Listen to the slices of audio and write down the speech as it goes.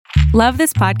Love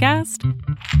this podcast?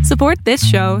 Support this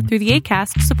show through the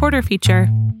Acast supporter feature.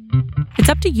 It's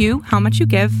up to you how much you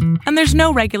give, and there's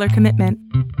no regular commitment.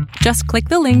 Just click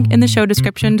the link in the show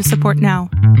description to support now.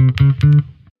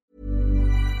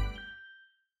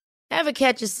 Ever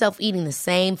catch yourself eating the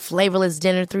same flavorless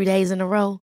dinner 3 days in a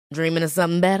row? Dreaming of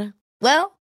something better?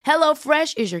 Well,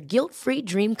 HelloFresh is your guilt-free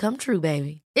dream come true,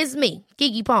 baby. It's me,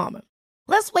 Keke Palmer.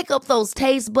 Let's wake up those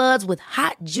taste buds with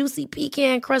hot, juicy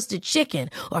pecan-crusted chicken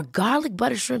or garlic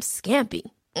butter shrimp scampi.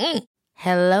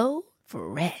 Hello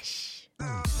Fresh.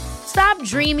 Stop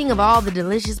dreaming of all the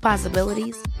delicious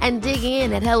possibilities and dig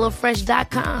in at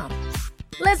HelloFresh.com.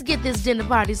 Let's get this dinner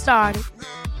party started.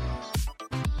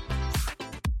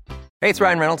 Hey, it's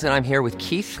Ryan Reynolds, and I'm here with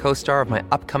Keith, co-star of my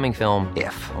upcoming film,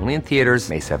 If, only in theaters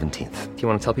May 17th. Do you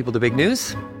want to tell people the big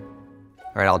news?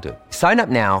 All right, I'll do it. Sign up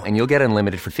now and you'll get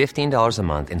unlimited for $15 a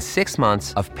month and 6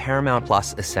 months of Paramount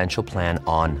Plus Essential Plan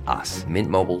on us.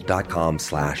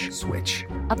 MintMobile.com/switch.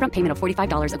 Upfront payment of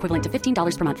 $45 equivalent to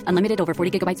 $15 per month. Unlimited over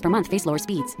 40 gigabytes per month. Face lower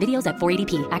speeds. Videos at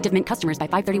 480p. Active Mint customers by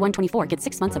 531.24 get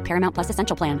 6 months of Paramount Plus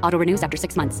Essential Plan. Auto renews after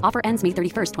 6 months. Offer ends May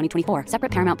 31st, 2024.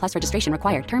 Separate Paramount Plus registration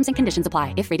required. Terms and conditions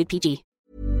apply if rated PG.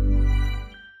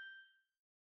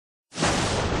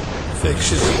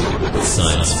 Fiction,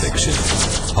 science fiction,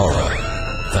 horror,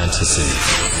 fantasy,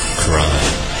 crime,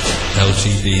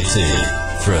 LGBT,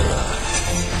 thriller.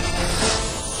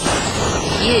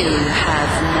 You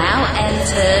have now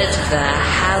entered the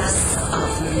House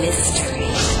of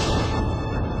Mystery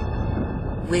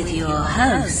with your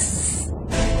hosts,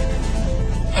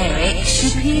 Eric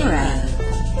Shapiro,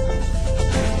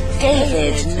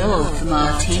 David North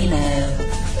Martino,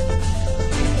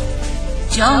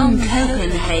 John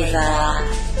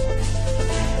Copenhaver,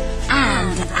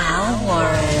 and Al Warren.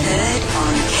 Heard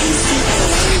on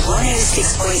KCAA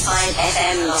 106.5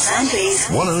 FM Los Angeles,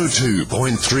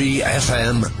 102.3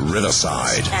 FM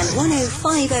Riverside, and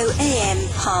 105.0 AM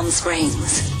Palm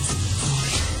Springs.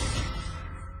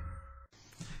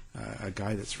 A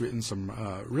guy that's written some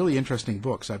really interesting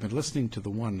books. I've been listening to the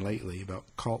one lately about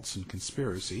cults and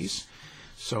conspiracies.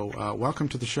 So welcome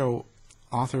to the show,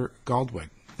 Arthur Goldwig.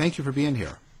 Thank you for being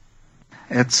here.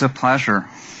 It's a pleasure.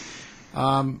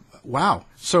 Wow.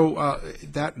 So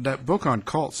that book on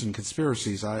cults and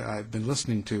conspiracies I've been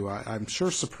listening to, I'm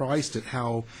sure surprised at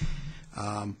how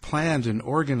planned and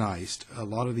organized a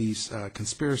lot of these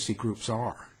conspiracy groups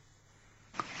are.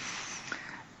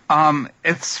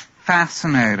 It's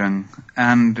fascinating,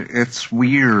 and it's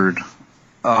weird.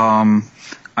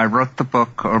 I wrote the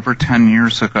book over 10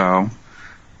 years ago,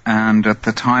 and at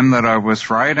the time that I was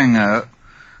writing it,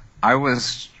 I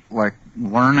was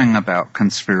learning about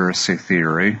conspiracy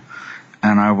theory,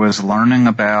 and I was learning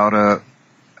about it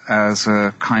as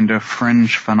a kind of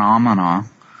fringe phenomena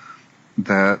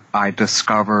that I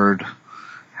discovered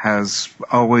has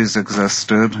always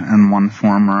existed in one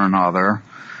form or another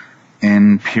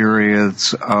in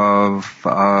periods of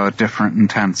different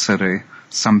intensity,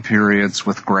 some periods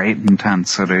with great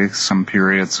intensity, some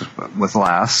periods with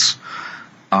less.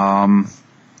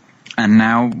 And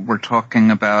now we're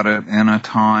talking about it in a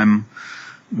time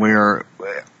where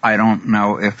I don't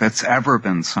know if it's ever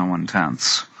been so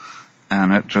intense.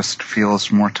 And it just feels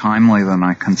more timely than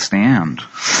I can stand.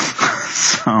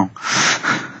 So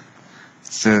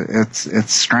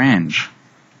it's strange.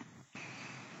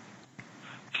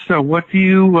 So what do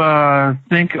you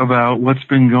think about what's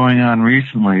been going on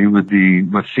recently with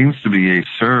what seems to be a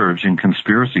surge in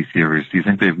conspiracy theories? Do you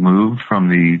think they've moved from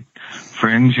the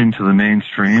fringe into the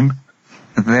mainstream?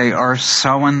 They are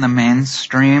so in the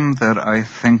mainstream that I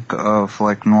think of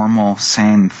normal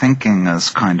sane thinking as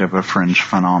kind of a fringe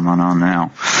phenomenon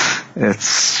now.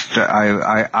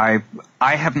 I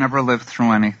have never lived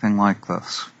through anything like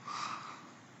this.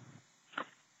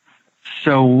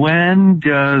 So when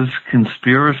does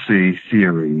conspiracy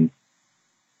theory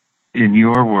in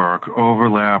your work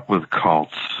overlap with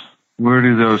cults? Where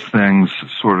do those things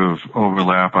sort of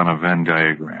overlap on a Venn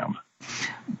diagram?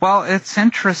 Well, it's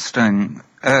interesting.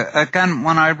 Again,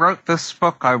 when I wrote this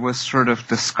book, I was sort of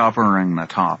discovering the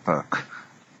topic.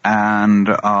 And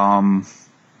one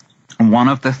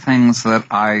of the things that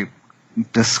I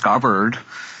discovered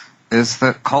is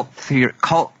that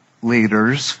cult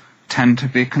leaders tend to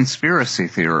be conspiracy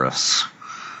theorists.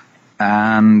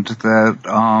 And that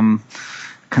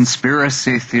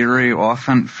conspiracy theory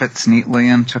often fits neatly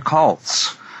into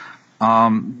cults.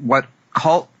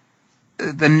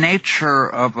 The nature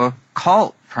of a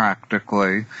cult,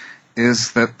 practically,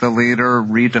 is that the leader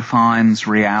redefines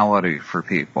reality for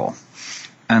people.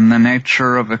 And the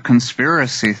nature of a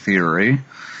conspiracy theory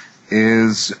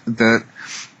is that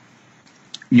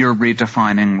you're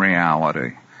redefining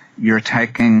reality. you're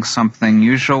taking something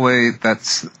usually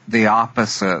that's the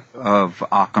opposite of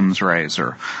Occam's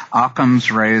razor.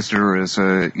 Occam's razor is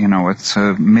it's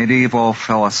a medieval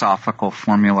philosophical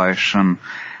formulation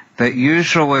that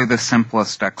usually the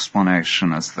simplest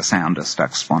explanation is the soundest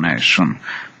explanation.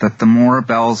 That the more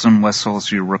bells and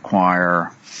whistles you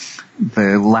require,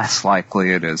 the less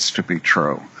likely it is to be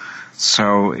true.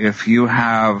 So if you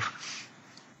have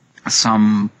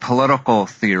some political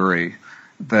theory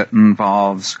that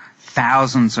involves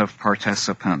thousands of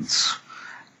participants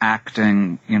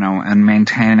acting, and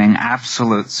maintaining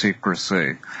absolute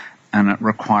secrecy, and it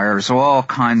requires all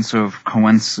kinds of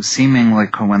seemingly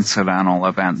coincidental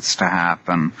events to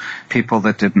happen, people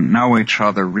that didn't know each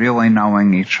other really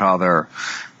knowing each other,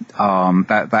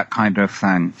 that kind of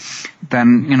thing,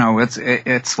 then,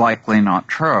 it's likely not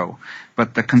true.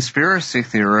 But the conspiracy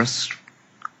theorist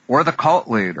or the cult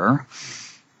leader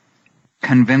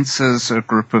convinces a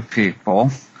group of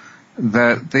people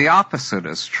that the opposite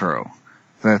is true.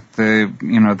 That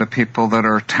the people that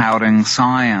are touting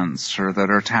science or that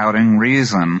are touting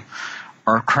reason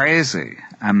are crazy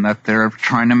and that they're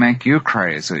trying to make you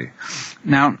crazy.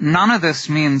 Now, none of this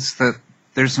means that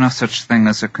there's no such thing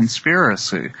as a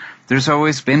conspiracy. There's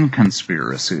always been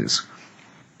conspiracies.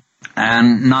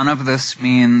 And none of this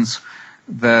means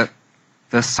that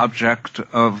the subject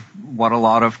of what a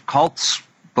lot of cults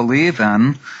believe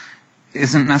in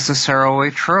isn't necessarily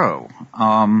true.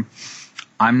 I'm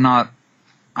not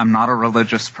a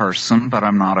religious person, but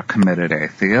I'm not a committed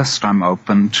atheist. I'm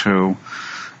open to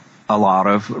a lot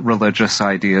of religious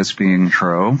ideas being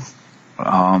true.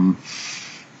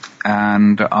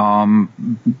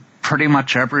 Pretty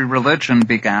much every religion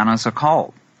began as a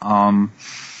cult. I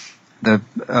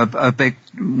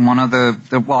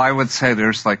would say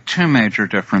there's like two major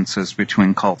differences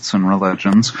between cults and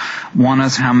religions. One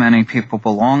is how many people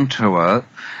belong to it,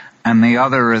 and the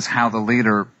other is how the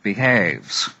leader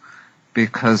behaves.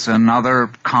 Because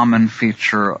another common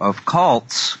feature of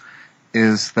cults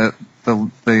is that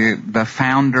the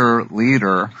founder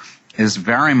leader is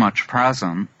very much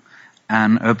present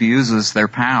and abuses their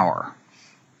power.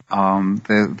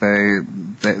 They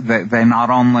not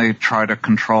only try to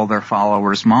control their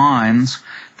followers' minds,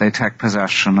 they take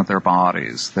possession of their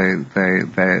bodies. They're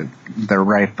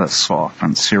rapists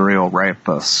often, serial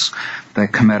rapists. They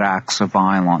commit acts of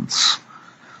violence.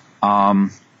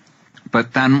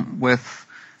 But then with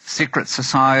secret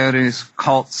societies,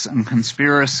 cults, and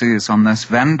conspiracies on this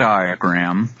Venn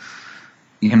diagram,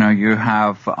 you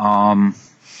have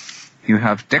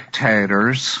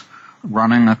dictators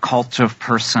running a cult of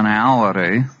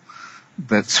personality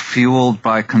that's fueled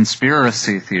by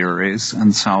conspiracy theories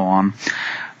and so on.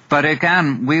 But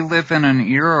again, we live in an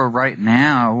era right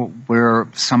now where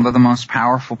some of the most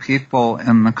powerful people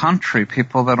in the country,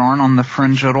 people that aren't on the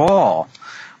fringe at all,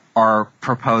 are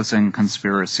proposing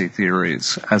conspiracy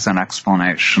theories as an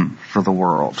explanation for the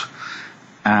world.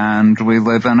 And we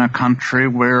live in a country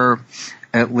where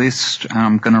at least, and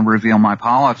I'm going to reveal my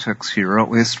politics here, at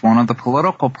least one of the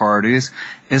political parties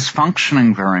is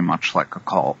functioning very much like a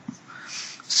cult.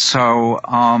 So,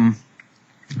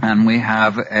 and we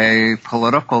have a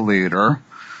political leader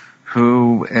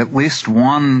who at least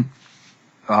one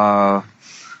cult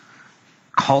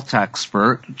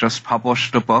expert just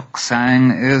published a book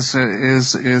saying is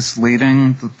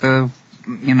leading the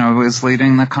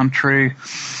country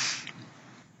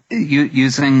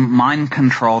using mind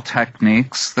control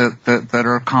techniques that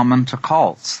are common to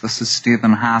cults. This is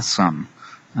Stephen Hassan,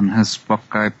 and his book,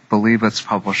 I believe it's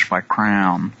published by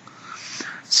Crown.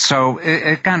 So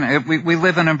we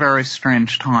live in a very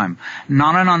strange time,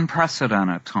 not an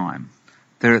unprecedented time.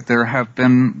 There have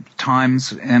been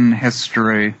times in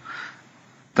history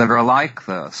that are like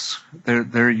this.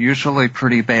 They're usually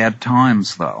pretty bad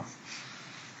times, though.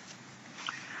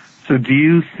 So do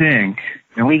you think,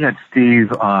 and we had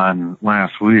Steve on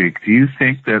last week, do you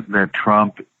think that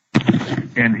Trump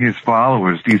and his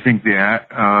followers, do you think that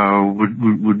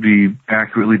would be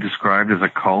accurately described as a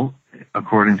cult,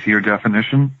 according to your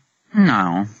definition?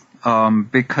 No,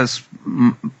 because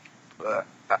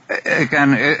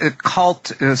again,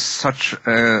 cult is such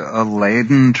a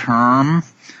laden term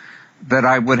that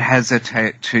I would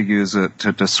hesitate to use it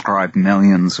to describe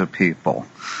millions of people.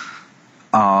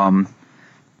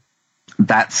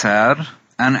 That said,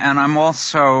 and I'm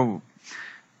also,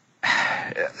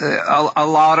 a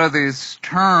lot of these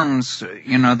terms,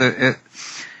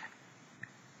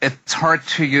 it's hard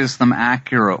to use them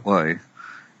accurately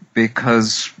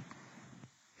because,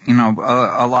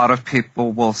 a lot of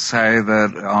people will say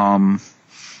that,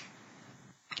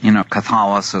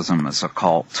 Catholicism is a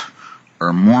cult,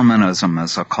 or Mormonism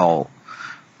is a cult,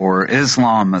 or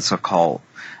Islam is a cult.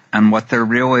 And what they're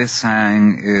really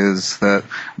saying is that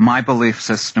my belief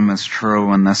system is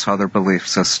true and this other belief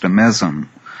system isn't.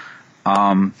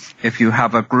 If you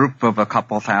have a group of a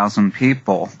couple thousand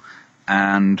people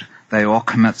and they all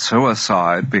commit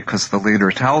suicide because the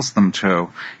leader tells them to,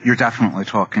 you're definitely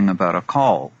talking about a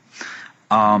cult.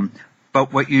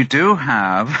 But what you do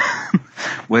have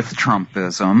with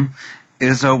Trumpism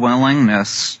is a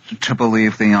willingness to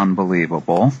believe the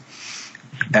unbelievable,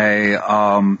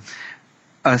 a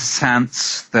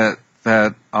sense that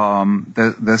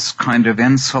this kind of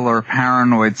insular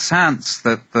paranoid sense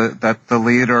that the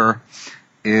leader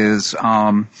is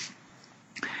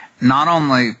not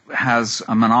only has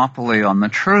a monopoly on the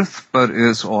truth, but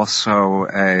is also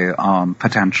a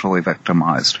potentially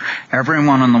victimized.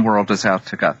 Everyone in the world is out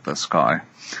to get this guy,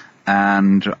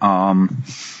 and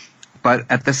but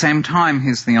at the same time,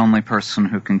 he's the only person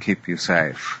who can keep you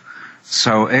safe.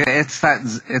 So it's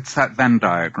that Venn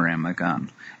diagram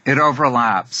again. It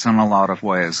overlaps in a lot of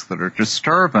ways that are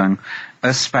disturbing,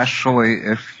 especially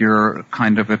if you're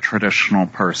kind of a traditional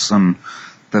person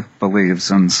that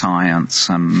believes in science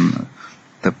and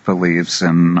that believes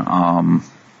in, that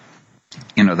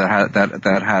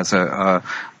has a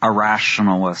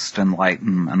rationalist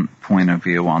enlightenment point of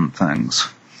view on things.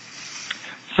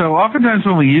 So oftentimes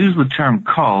when we use the term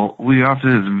cult, we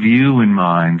often have view in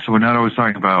mind. So we're not always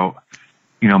talking about,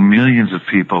 millions of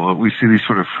people, but we see these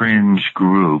sort of fringe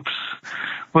groups.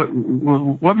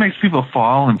 What makes people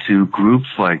fall into groups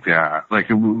like that? Like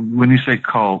when you say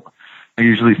cult, I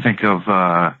usually think of,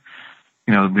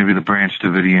 maybe the Branch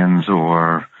Davidians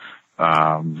or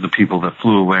the people that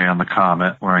flew away on the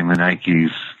comet wearing the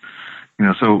Nikes.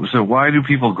 So why do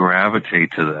people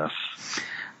gravitate to this?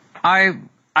 I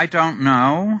don't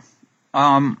know.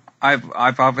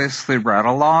 I've obviously read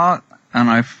a lot, and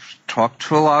I've talked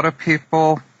to a lot of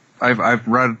people. I've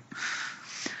read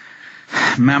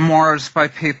memoirs by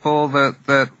people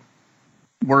that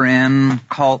were in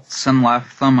cults and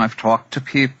left them. I've talked to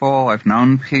people. I've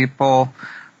known people.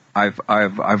 I've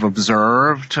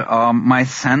observed. My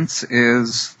sense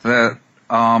is that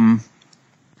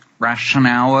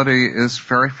rationality is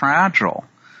very fragile,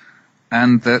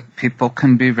 and that people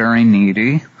can be very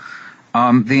needy.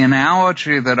 The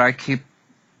analogy that I keep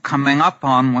coming up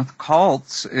on with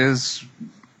cults is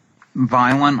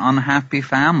violent, unhappy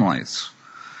families.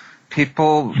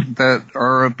 People that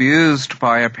are abused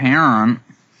by a parent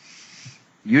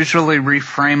usually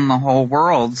reframe the whole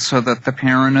world so that the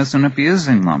parent isn't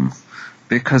abusing them,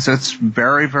 because it's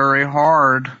very, very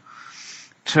hard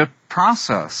to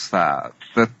process that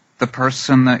the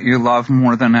person that you love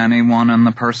more than anyone and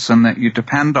the person that you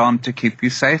depend on to keep you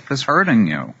safe is hurting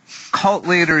you. Cult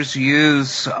leaders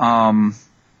use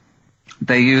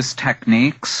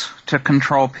techniques to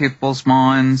control people's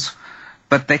minds,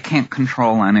 but they can't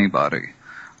control anybody.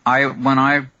 When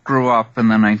I grew up in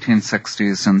the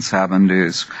 1960s and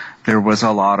 70s, there was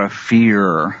a lot of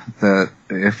fear that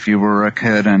if you were a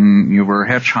kid and you were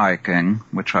hitchhiking,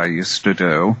 which I used to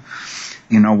do,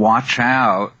 watch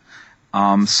out.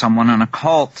 Someone in a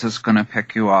cult is going to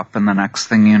pick you up, and the next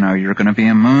thing you know, you're going to be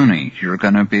a Mooney. You're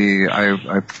going to be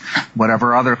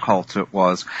whatever other cult it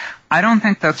was. I don't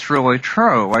think that's really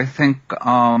true. I think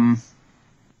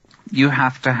you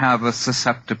have to have a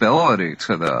susceptibility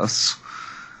to this.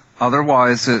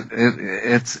 Otherwise,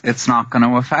 it's not going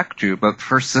to affect you. But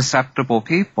for susceptible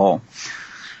people,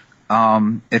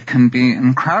 it can be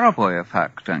incredibly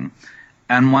affecting.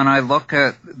 And when I look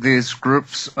at these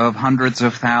groups of hundreds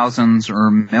of thousands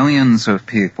or millions of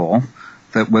people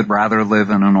that would rather live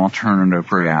in an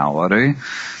alternative reality,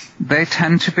 they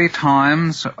tend to be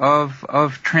times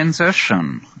of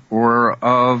transition or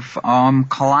of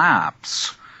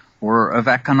collapse or of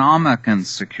economic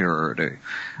insecurity.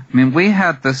 I mean, we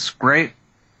had this great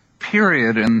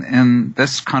period in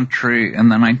this country in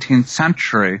the 19th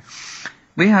century.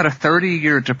 We had a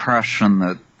 30-year depression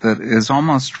that is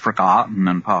almost forgotten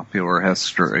in popular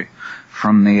history,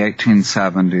 from the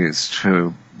 1870s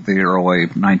to the early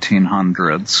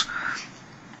 1900s.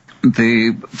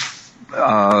 The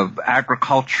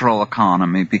agricultural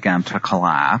economy began to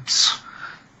collapse.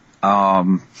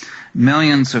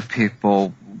 Millions of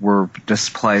people were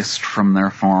displaced from their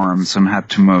farms and had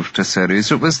to move to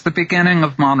cities. It was the beginning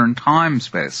of modern times,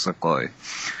 basically.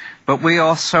 But we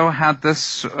also had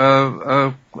this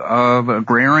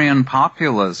agrarian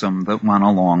populism that went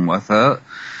along with it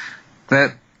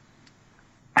that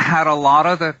had a lot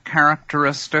of the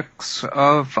characteristics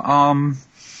of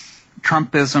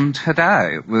Trumpism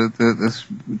today, with this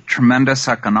tremendous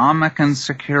economic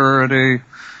insecurity,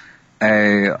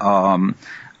 a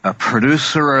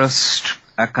producerist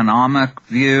economic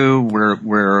view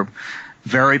where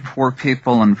very poor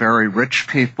people and very rich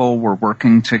people were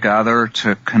working together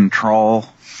to control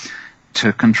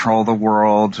the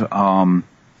world.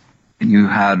 You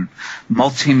had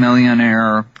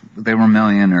multimillionaire, they were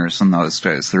millionaires in those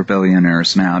days, they're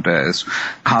billionaires nowadays,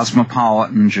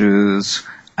 cosmopolitan Jews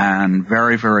and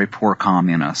very, very poor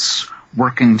communists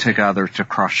working together to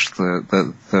crush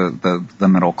the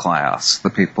middle class, the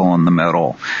people in the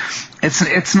middle.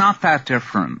 It's not that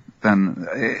different than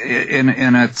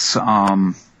in its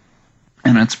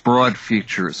broad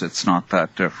features. It's not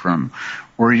that different.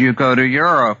 Or you go to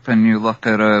Europe and you look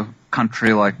at a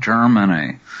country like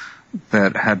Germany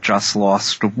that had just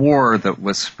lost a war,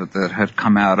 that had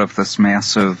come out of this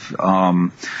massive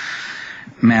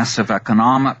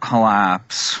economic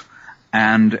collapse,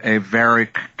 and a very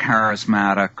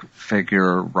charismatic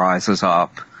figure rises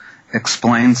up,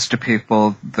 explains to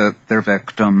people that they're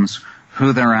victims,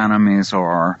 who their enemies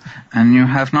are, and you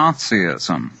have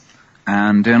Nazism.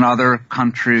 And in other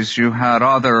countries, you had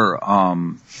other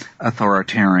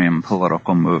authoritarian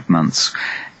political movements.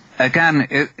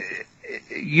 Again,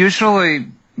 usually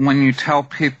when you tell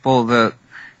people that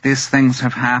these things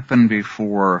have happened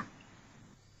before,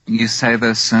 you say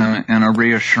this in a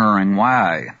reassuring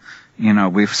way. You know,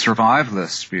 we've survived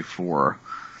this before.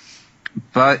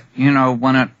 But, you know,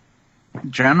 when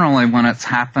it's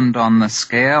happened on the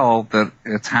scale that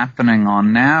it's happening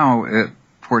on now, it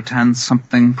portends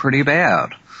something pretty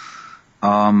bad.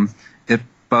 It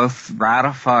both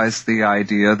ratifies the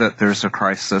idea that there's a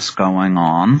crisis going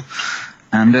on,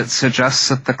 and it suggests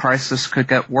that the crisis could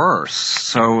get worse.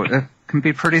 So it can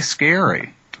be pretty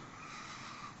scary.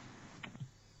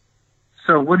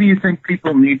 So what do you think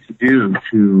people need to do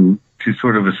to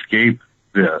sort of escape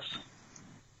this?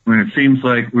 I mean, it seems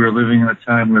like we're living in a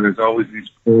time where there's always these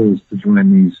pulls to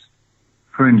join these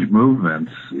fringe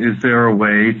movements. Is there a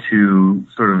way to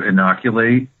sort of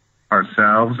inoculate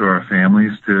ourselves or our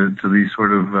families to these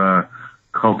sort of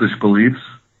cultish beliefs?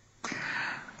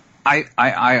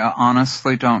 I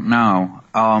honestly don't know.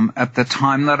 At the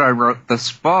time that I wrote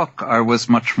this book, I was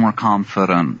much more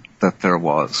confident that there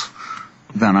was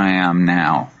than I am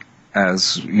now,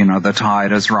 as, you know, the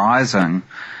tide is rising.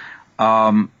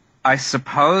 I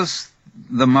suppose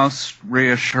the most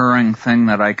reassuring thing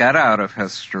that I get out of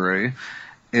history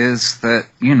is that,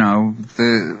 you know,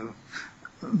 the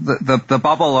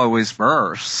bubble always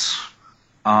bursts.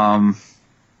 You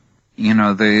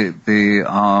know,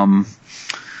 the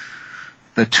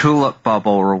tulip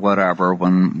bubble or whatever,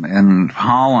 when in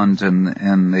Holland in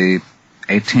the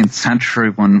 18th century,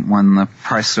 when the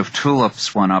price of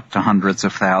tulips went up to hundreds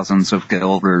of thousands of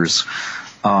guilders,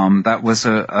 that was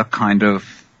a kind of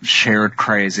shared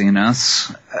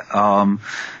craziness that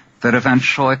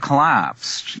eventually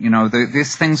collapsed. You know,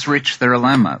 these things reach their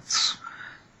limits.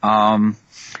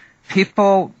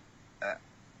 People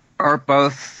are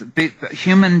both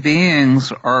human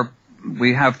beings.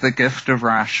 We have the gift of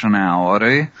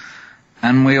rationality,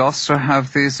 and we also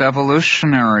have these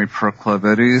evolutionary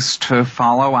proclivities to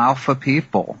follow alpha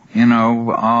people. You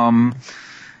know,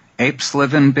 apes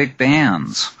live in big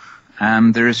bands,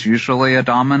 and there's usually a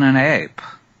dominant ape.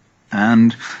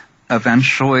 And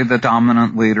eventually the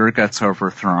dominant leader gets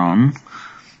overthrown.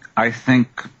 I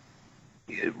think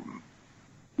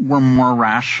we're more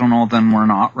rational than we're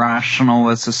not rational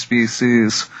as a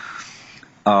species.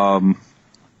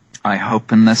 I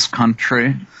hope in this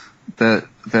country that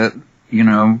you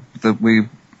know, that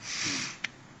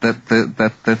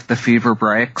the fever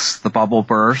breaks, the bubble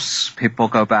bursts, people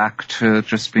go back to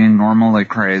just being normally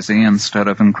crazy instead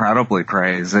of incredibly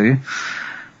crazy.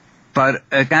 But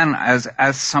again, as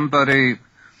somebody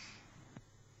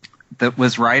that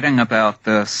was writing about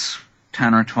this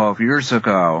 10 or 12 years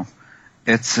ago,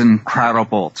 it's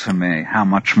incredible to me how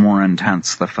much more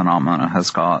intense the phenomena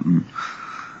has gotten.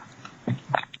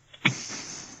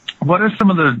 What are some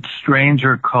of the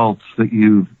stranger cults that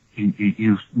you've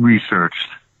researched?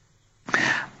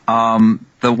 The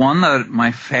one that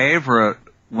my favorite,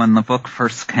 when the book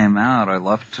first came out, I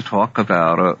loved to talk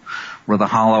about it, were the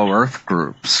Hollow Earth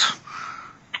groups.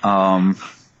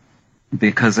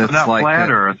 Because it's not like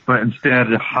flat Earth, but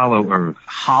instead Hollow Earth.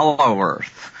 Hollow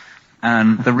Earth.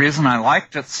 And the reason I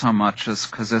liked it so much is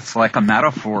because it's like a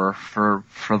metaphor for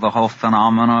the whole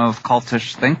phenomena of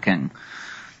cultish thinking.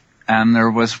 And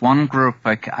there was one group,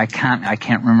 I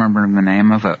can't remember the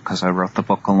name of it because I wrote the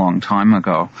book a long time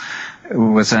ago. It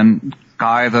was a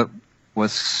guy that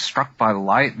was struck by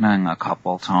lightning a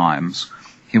couple times.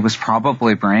 He was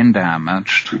probably brain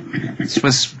damaged. This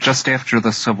was just after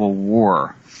the Civil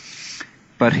War.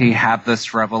 But he had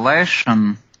this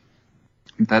revelation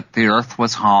that the earth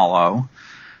was hollow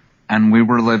and we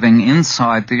were living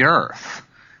inside the earth.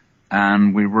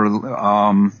 and we were,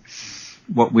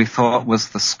 what we thought was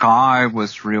the sky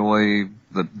was really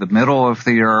the middle of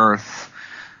the earth.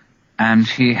 And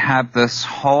he had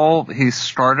he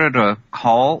started a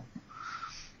cult.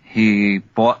 He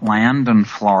bought land in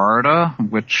Florida,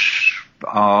 which,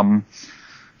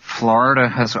 Florida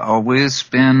has always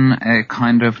been a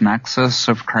kind of nexus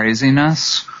of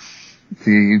craziness.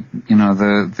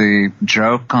 The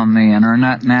joke on the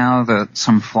internet now that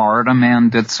some Florida man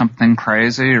did something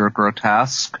crazy or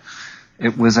grotesque,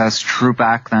 it was as true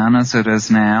back then as it is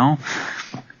now.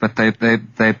 But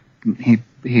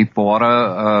he bought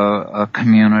a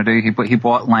community. He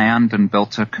bought land and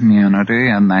built a community,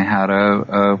 and they had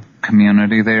a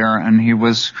community there, and he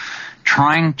was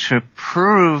trying to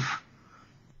prove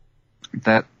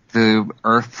that the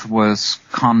earth was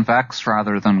convex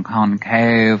rather than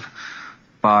concave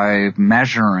by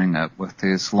measuring it with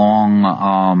these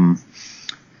long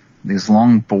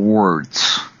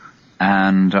boards.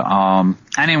 And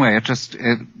anyway,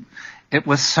 it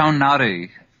was so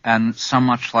nutty and so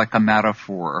much like a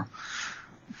metaphor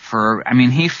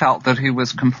he felt that he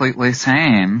was completely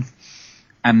sane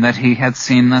and that he had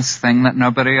seen this thing that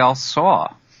nobody else saw.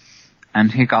 And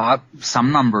he got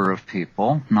some number of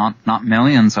people, not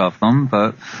millions of them,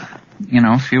 but,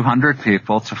 a few hundred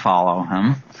people to follow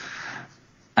him.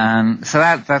 And so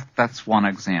that's one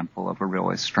example of a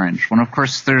really strange one. Of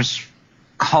course, there's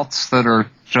cults that are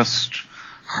just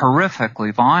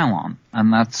horrifically violent,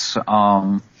 and that's,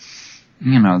 the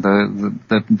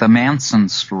Manson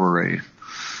story.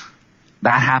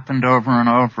 That happened over and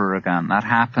over again. That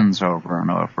happens over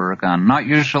and over again. Not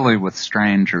usually with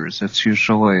strangers. It's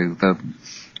usually the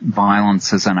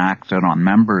violence is enacted on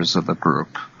members of the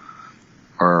group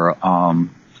or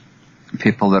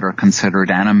people that are considered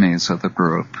enemies of the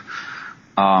group.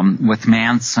 With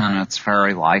Manson, it's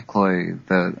very likely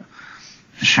that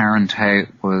Sharon Tate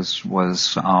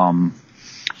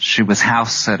she was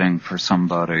house sitting for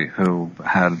somebody who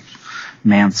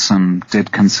Manson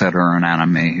did consider an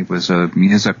enemy. He was a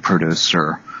music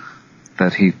producer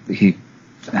that he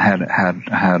had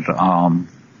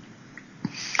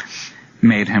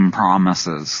made him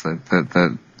promises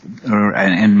that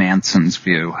in Manson's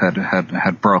view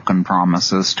had broken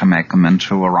promises to make him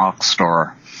into a rock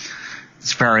star.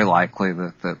 It's very likely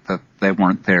that they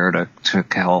weren't there to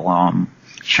kill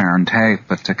Sharon Tate,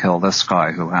 but to kill this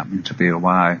guy who happened to be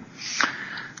away.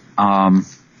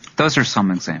 Those are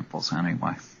some examples,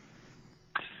 anyway.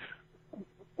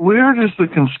 Where does the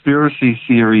conspiracy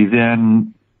theory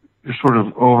then sort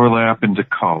of overlap into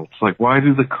cults? Like, why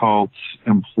do the cults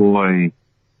employ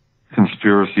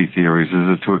conspiracy theories?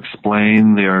 Is it to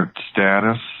explain their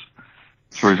status?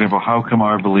 For example, how come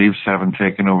our beliefs haven't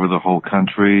taken over the whole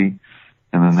country,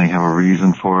 and then they have a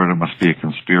reason for it? It must be a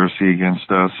conspiracy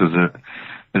against us. Is it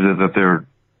that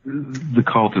the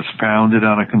cult is founded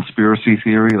on a conspiracy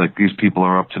theory, like these people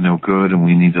are up to no good and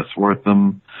we need to thwart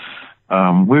them?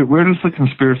 Where does the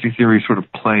conspiracy theory sort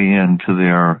of play into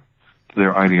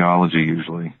their ideology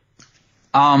usually?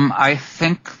 I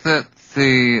think that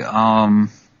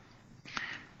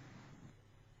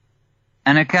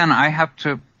and again, I have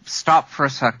to stop for a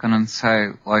second and say,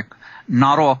 like,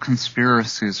 not all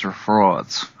conspiracies are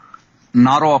frauds.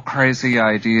 Not all crazy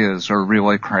ideas are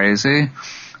really crazy.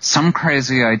 Some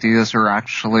crazy ideas are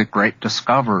actually great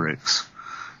discoveries.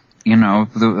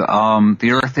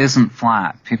 The earth isn't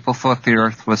flat. People thought the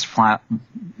earth was flat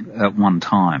at one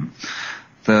time.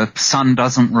 The sun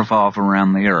doesn't revolve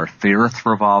around the earth. The earth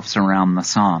revolves around the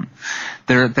sun.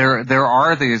 There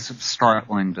are these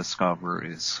startling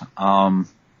discoveries.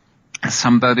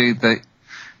 Somebody that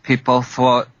people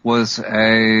thought was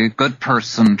a good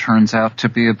person turns out to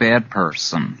be a bad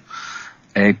person.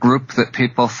 A group that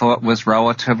people thought was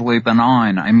relatively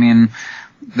benign. I mean,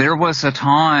 there was a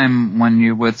time when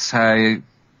you would say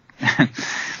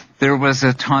there was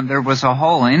a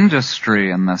whole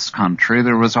industry in this country,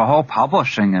 there was a whole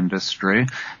publishing industry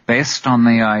based on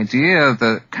the idea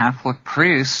that Catholic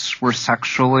priests were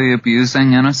sexually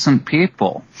abusing innocent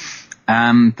people.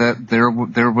 And that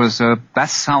there was a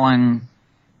best-selling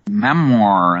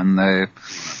memoir in the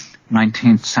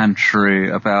 19th century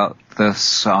about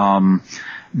this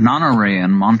nunnery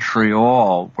in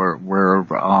Montreal where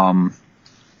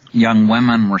young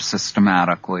women were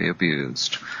systematically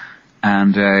abused.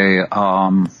 And a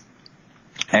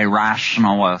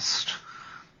rationalist,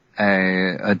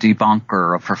 a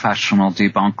debunker, a professional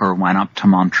debunker went up to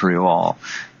Montreal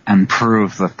and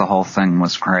proved that the whole thing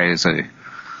was crazy.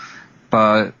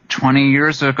 But 20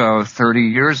 years ago, 30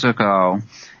 years ago,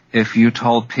 if you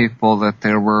told people that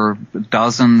there were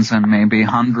dozens and maybe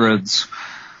hundreds,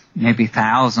 maybe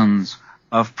thousands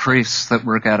of priests that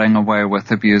were getting away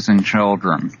with abusing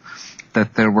children,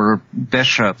 that there were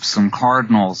bishops and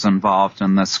cardinals involved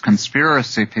in this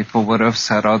conspiracy, people would have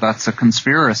said, oh, that's a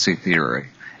conspiracy theory.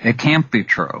 It can't be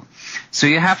true. So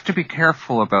you have to be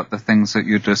careful about the things that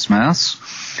you dismiss.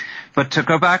 But to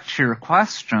go back to your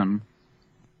question,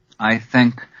 I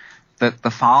think that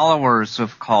the followers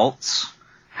of cults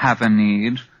have a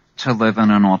need to live in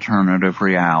an alternative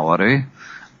reality,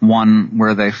 one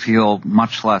where they feel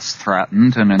much less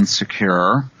threatened and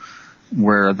insecure,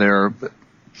 where they're,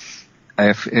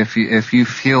 if you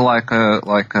feel like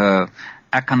a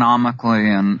economically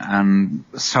and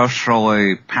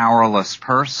socially powerless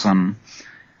person,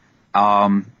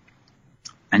 and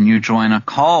you join a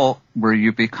cult where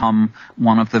you become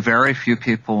one of the very few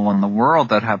people in the world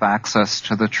that have access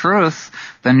to the truth,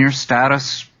 then your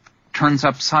status turns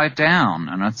upside down,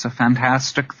 and it's a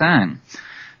fantastic thing.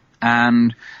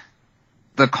 And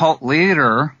the cult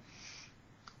leader,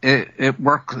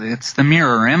 it's the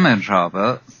mirror image of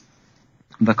it.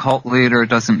 The cult leader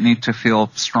doesn't need to feel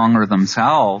stronger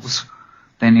themselves.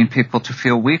 They need people to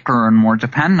feel weaker and more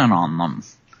dependent on them.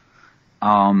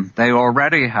 They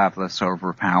already have this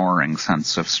overpowering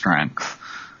sense of strength,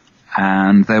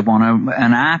 and they want to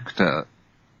enact it.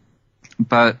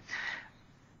 But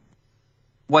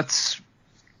what's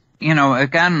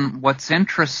interesting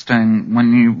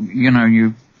when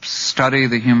you study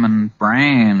the human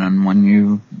brain, and when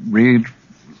you read,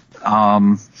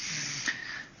 when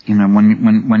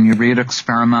you read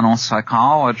experimental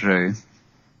psychology,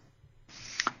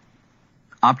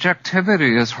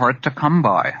 objectivity is hard to come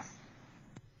by.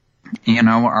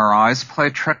 Our eyes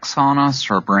play tricks on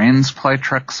us, our brains play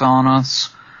tricks on us.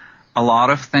 A lot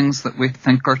of things that we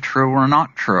think are true are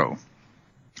not true.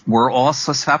 We're all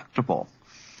susceptible.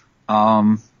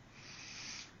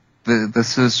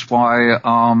 This is why,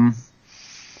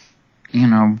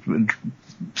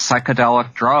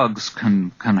 psychedelic drugs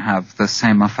can have the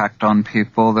same effect on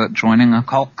people that joining a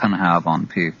cult can have on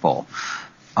people.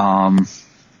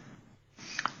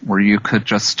 Where you could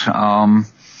just,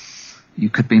 you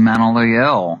could be mentally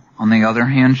ill. On the other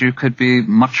hand, you could be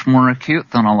much more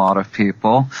acute than a lot of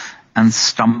people and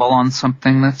stumble on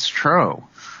something that's true.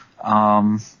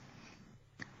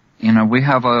 We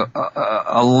have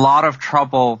a lot of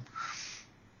trouble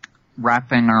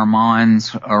wrapping our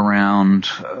minds around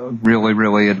really,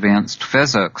 really advanced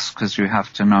physics, because you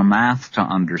have to know math to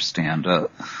understand it.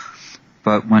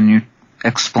 But when you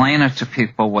explain it to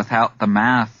people without the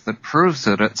math that proves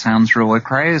it, it sounds really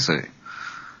crazy.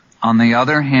 On the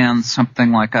other hand,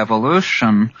 something like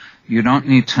evolution, you don't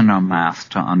need to know math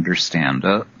to understand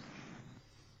it.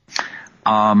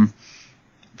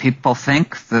 People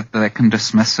think that they can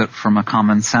dismiss it from a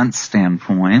common sense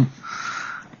standpoint.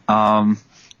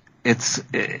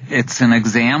 It's an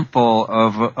example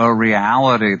of a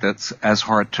reality that's as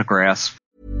hard to grasp.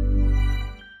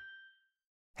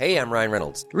 Hey, I'm Ryan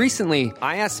Reynolds. Recently,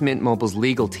 I asked Mint Mobile's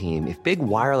legal team if big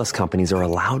wireless companies are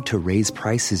allowed to raise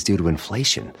prices due to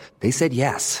inflation. They said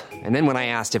yes. And then when I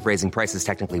asked if raising prices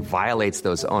technically violates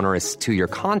those onerous 2-year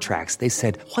contracts, they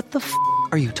said, "What the f***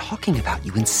 are you talking about,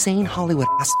 you insane Hollywood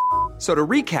ass?" So to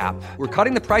recap, we're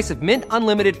cutting the price of Mint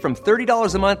Unlimited from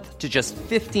 $30 a month to just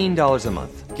 $15 a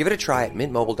month. Give it a try at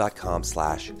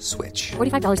mintmobile.com/switch.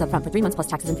 $45 up front for 3 months plus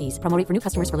taxes and fees. Promo rate for new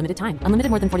customers for limited time. Unlimited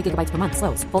more than 40 gigabytes per month.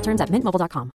 Slows full terms at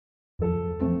mintmobile.com.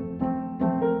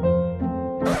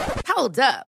 Hold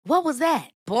up. What was that?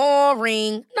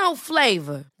 Boring. No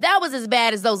flavor. That was as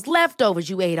bad as those leftovers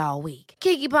you ate all week.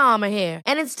 Keke Palmer here.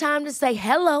 And it's time to say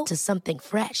hello to something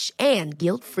fresh and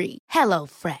guilt-free. Hello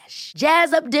Fresh.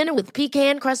 Jazz up dinner with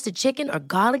pecan-crusted chicken or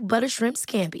garlic butter shrimp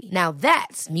scampi. Now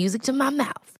that's music to my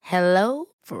mouth. Hello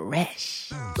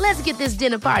Fresh. Let's get this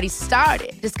dinner party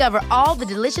started. Discover all the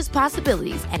delicious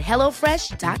possibilities at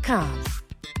HelloFresh.com.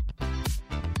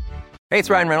 Hey, it's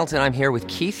Ryan Reynolds, and I'm here with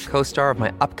Keith, co-star of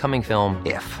my upcoming film,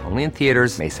 If, only in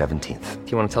theaters May 17th.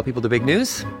 Do you want to tell people the big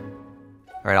news?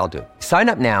 All right, I'll do it. Sign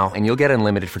up now and you'll get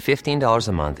unlimited for $15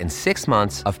 a month and 6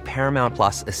 months of Paramount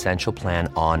Plus Essential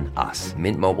Plan on us.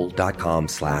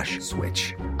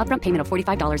 MintMobile.com/switch. Upfront payment of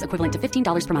 $45 equivalent to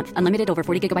 $15 per month. Unlimited over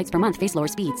 40 gigabytes per month. Face lower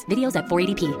speeds. Videos at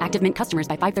 480p. Active Mint customers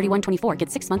by 531.24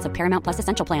 get 6 months of Paramount Plus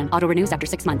Essential Plan. Auto renews after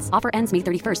 6 months. Offer ends May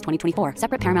 31st, 2024.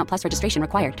 Separate Paramount Plus registration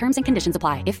required. Terms and conditions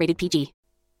apply if rated PG.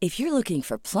 If you're looking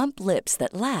for plump lips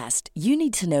that last, you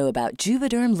need to know about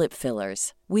Juvederm lip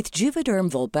fillers. With Juvederm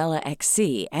Volbella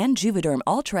XC and Juvederm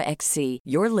Ultra XC,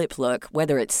 your lip look,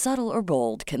 whether it's subtle or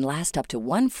bold, can last up to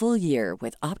 1 full year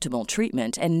with optimal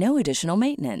treatment and no additional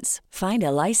maintenance. Find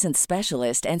a licensed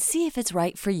specialist and see if it's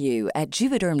right for you at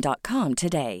Juvederm.com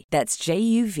today. That's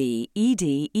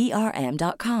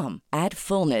JUVEDERM.com. Add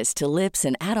fullness to lips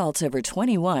in adults over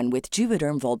 21 with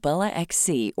Juvederm Volbella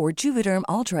XC or Juvederm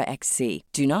Ultra XC.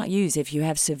 Do not use if you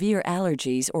have severe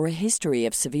allergies or a history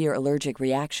of severe allergic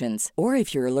reactions, or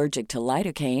if you're allergic to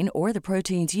lidocaine or the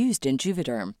proteins used in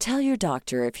Juvederm. Tell your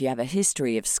doctor if you have a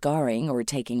history of scarring or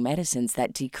taking medicines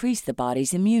that decrease the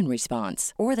body's immune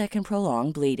response or that can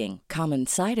prolong bleeding. Common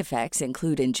side effects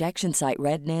include injection site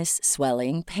redness,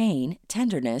 swelling, pain,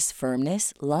 tenderness,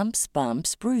 firmness, lumps,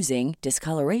 bumps, bruising,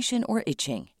 discoloration, or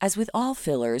itching. As with all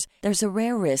fillers, there's a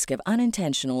rare risk of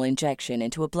unintentional injection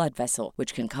into a blood vessel,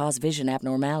 which can cause vision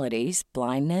abnormalities,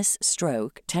 blindness,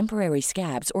 stroke, temporary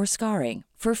scabs, or scarring.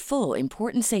 For full,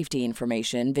 important safety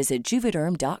information, visit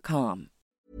Juvederm.com.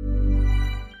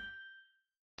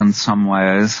 In some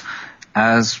ways,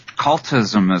 as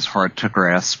cultism is hard to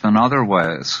grasp in other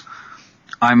ways.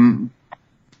 I'm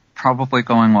probably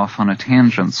going off on a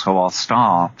tangent, so I'll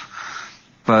stop.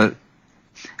 But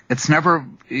it's never,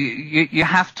 you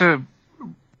have to,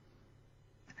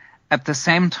 at the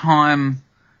same time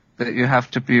that you have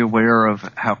to be aware of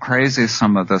how crazy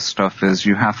some of this stuff is,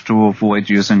 you have to avoid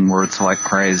using words like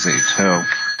crazy, too.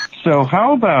 So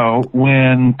how about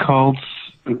when cults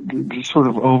sort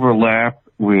of overlap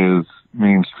with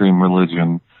mainstream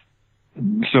religion?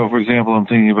 So, for example, I'm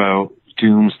thinking about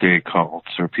doomsday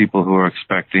cults, or people who are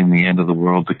expecting the end of the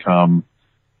world to come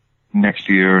next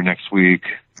year, next week,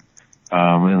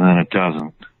 and then it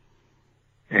doesn't.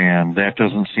 And that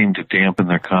doesn't seem to dampen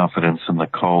their confidence in the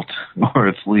cult or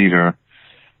its leader.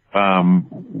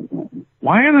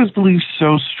 Why are those beliefs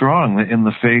so strong that in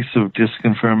the face of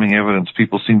disconfirming evidence,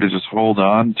 people seem to just hold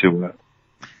on to it?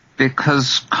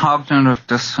 Because cognitive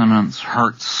dissonance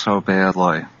hurts so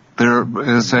badly. There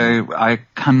is I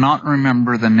cannot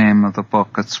remember the name of the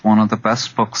book. It's one of the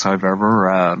best books I've ever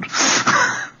read.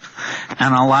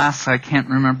 And alas, I can't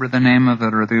remember the name of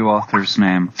it or the author's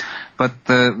name. But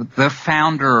the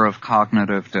founder of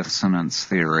cognitive dissonance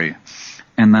theory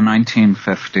in the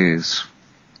 1950s,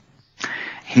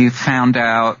 he found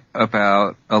out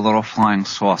about a little flying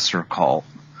saucer cult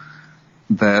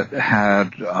that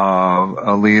had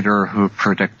a leader who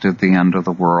predicted the end of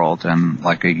the world in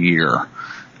like a year.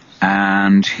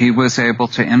 And he was able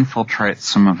to infiltrate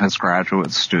some of his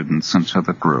graduate students into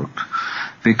the group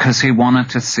because he wanted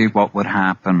to see what would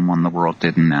happen when the world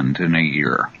didn't end in a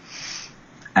year.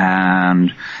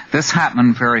 And this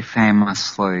happened very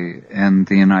famously in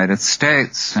the United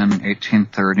States in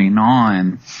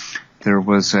 1839. There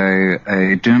was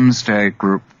a doomsday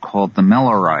group called the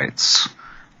Millerites,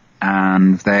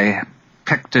 and they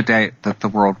picked a date that the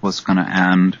world was going to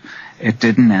end. It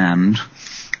didn't end.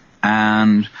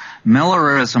 And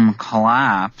Millerism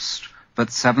collapsed, but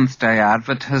Seventh-day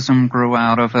Adventism grew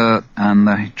out of it, and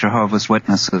the Jehovah's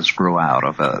Witnesses grew out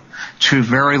of it. Two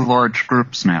very large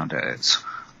groups nowadays.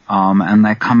 And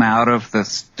they come out of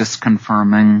this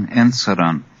disconfirming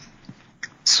incident.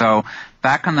 So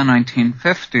back in the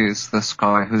 1950s, this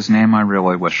guy, whose name I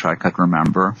really wish I could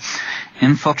remember,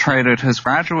 infiltrated his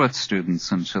graduate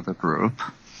students into the group,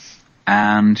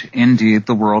 and indeed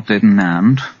the world didn't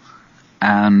end.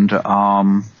 And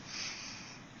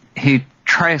he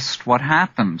traced what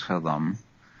happened to them,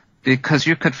 because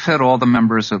you could fit all the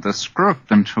members of this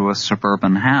group into a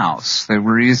suburban house. They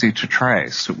were easy to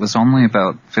trace. It was only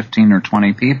about 15 or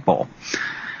 20 people.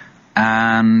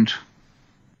 And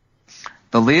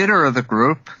the leader of the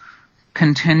group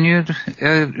continued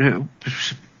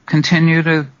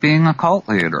being a cult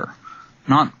leader.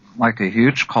 Not like a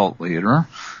huge cult leader,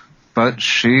 but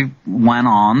she went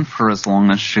on for as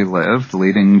long as she lived,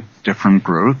 leading different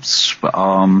groups,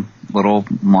 little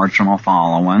marginal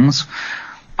followings.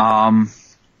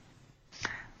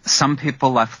 Some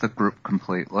people left the group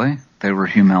completely. They were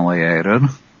humiliated.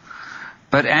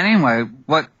 But anyway,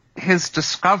 what his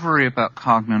discovery about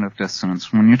cognitive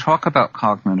dissonance, when you talk about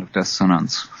cognitive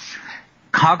dissonance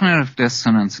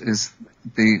is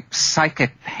the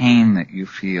psychic pain that you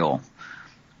feel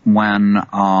when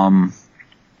an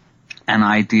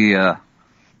idea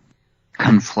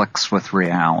conflicts with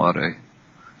reality.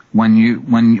 When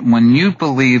you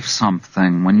believe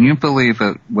something, when you believe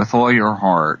it with all your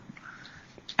heart,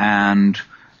 and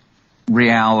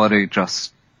reality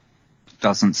just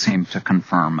doesn't seem to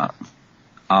confirm it.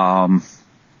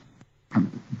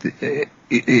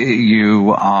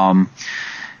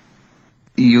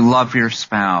 You love your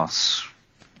spouse.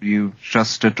 You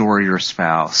just adore your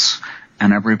spouse.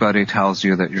 and everybody tells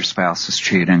you that your spouse is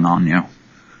cheating on you.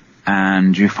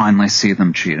 And you finally see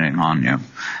them cheating on you.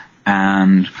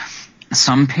 And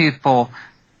some people,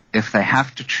 if they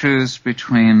have to choose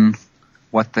between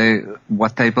what they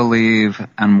believe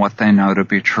and what they know to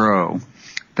be true,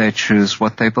 they choose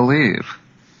what they believe,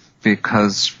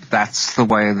 because that's the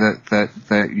way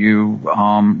that you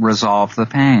resolve the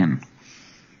pain.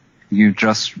 You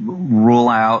just rule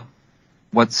out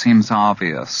what seems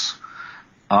obvious.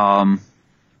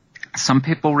 Some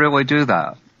people really do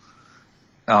that.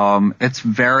 It's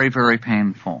very, very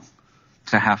painful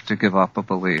to have to give up a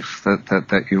belief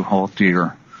that you hold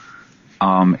dear.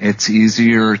 It's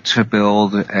easier to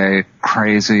build a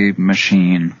crazy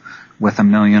machine with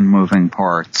 1 million moving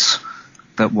parts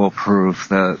that will prove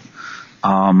that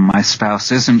my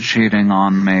spouse isn't cheating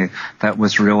on me. That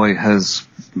was really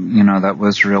that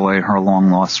was really her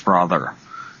long-lost brother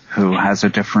who has a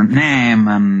different name,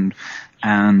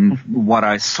 and what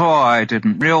I saw I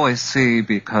didn't really see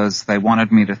because they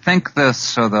wanted me to think this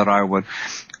so that I would.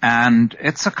 And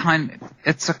it's a kind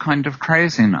of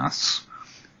craziness,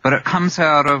 but it comes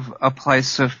out of a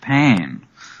place of pain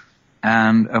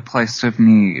and a place of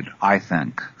need, I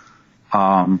think.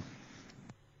 I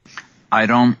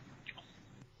don't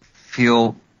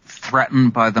feel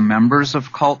threatened by the members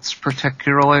of cults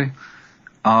particularly.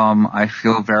 I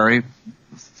feel very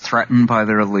threatened by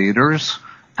their leaders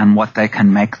and what they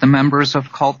can make the members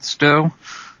of cults do,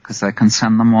 because they can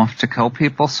send them off to kill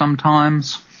people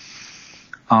sometimes.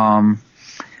 But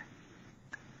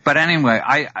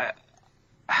anyway,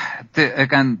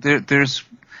 there's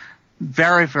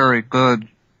very, very good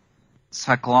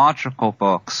psychological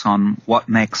books on what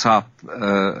makes up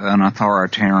an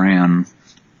authoritarian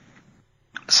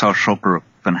social group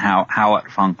and how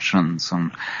it functions,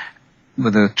 and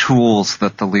with the tools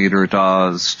that the leader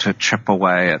does to chip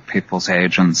away at people's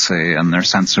agency and their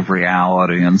sense of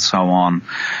reality and so on.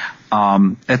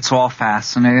 It's all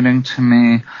fascinating to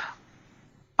me.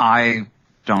 I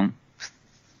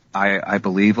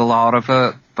believe a lot of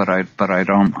it, but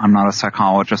I'm not a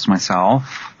psychologist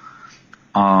myself.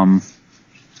 I'm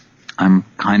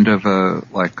kind of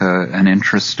an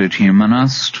interested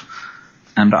humanist,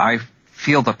 and I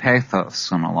feel the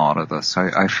pathos in a lot of this.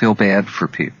 I feel bad for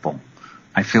people.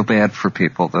 I feel bad for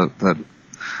people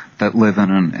that live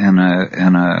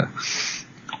in a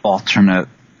alternate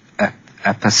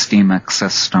epistemic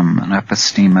system, an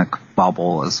epistemic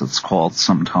bubble, as it's called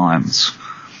sometimes.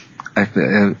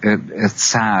 It's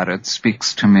sad. It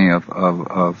speaks to me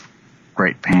of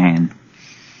great pain.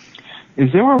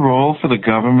 Is there a role for the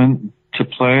government to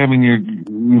play? I mean,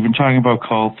 we've been talking about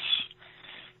cults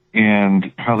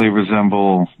and how they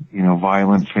resemble,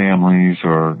 violent families,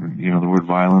 or, the word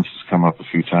violence has come up a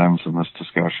few times in this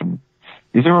discussion.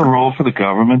 Is there a role for the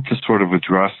government to sort of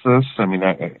address this? I mean,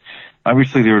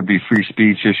 obviously there would be free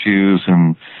speech issues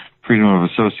and freedom of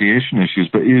association issues,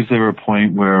 but is there a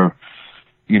point where,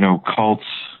 cults,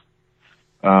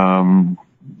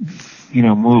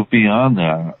 move beyond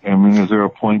that? I mean, is there a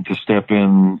point to step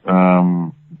in,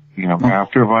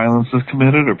 after violence is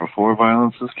committed or before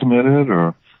violence is committed,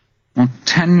 or? Well,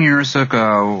 10 years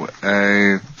ago,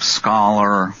 a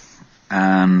scholar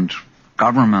and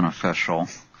government official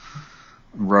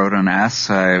wrote an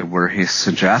essay where he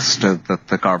suggested that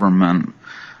the government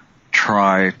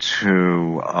try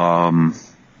to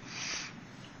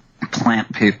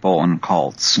plant people in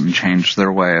cults and change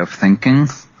their way of thinking.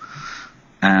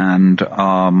 And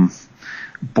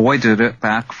boy, did it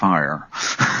backfire.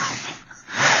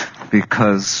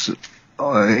 Because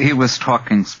he was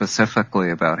talking specifically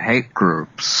about hate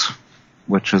groups,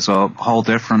 which is a whole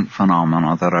different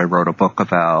phenomena that I wrote a book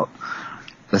about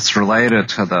that's related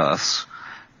to this.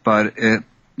 But it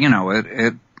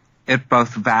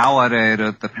both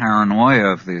validated the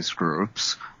paranoia of these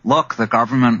groups. Look, the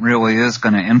government really is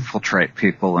going to infiltrate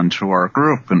people into our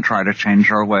group and try to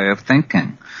change our way of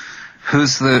thinking.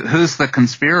 Who's the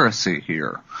conspiracy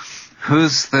here?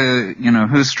 Who's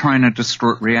trying to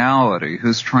distort reality?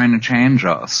 Who's trying to change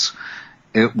us?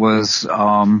 It was,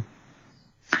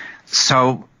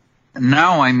 so,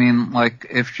 no, I mean,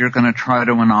 if you're going to try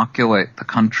to inoculate the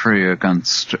country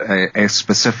against a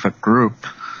specific group,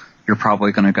 you're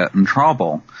probably going to get in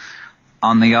trouble.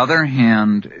 On the other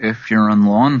hand, if you're in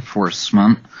law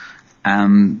enforcement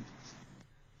and,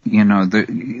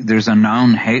 there's a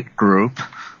known hate group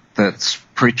that's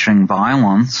preaching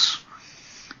violence,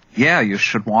 yeah, you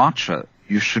should watch it.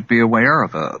 You should be aware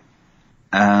of it.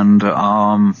 And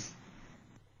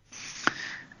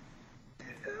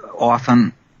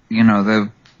often,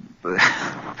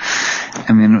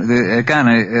 I mean, again,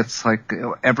 it's like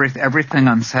everything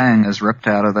I'm saying is ripped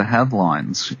out of the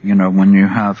headlines. You know, when you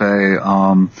have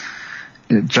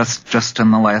just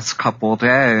in the last couple of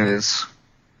days,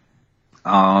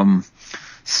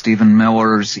 Stephen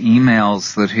Miller's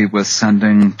emails that he was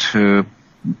sending to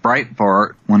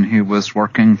Breitbart when he was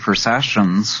working for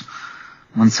Sessions,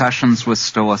 when Sessions was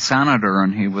still a senator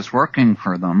and he was working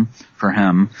for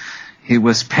him, he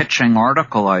was pitching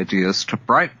article ideas to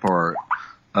Breitbart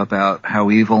about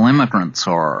how evil immigrants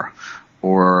are,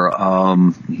 or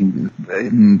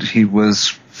he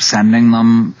was sending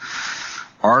them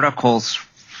articles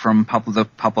from the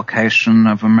publication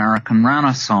of American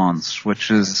Renaissance,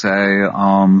 which is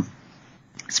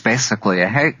it's basically a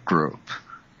hate group.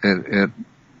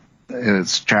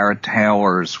 It's Jared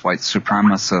Taylor's white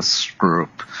supremacist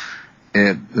group.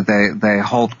 They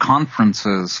hold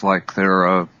conferences like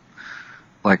they're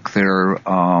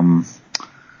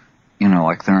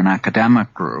an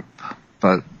academic group,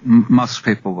 but most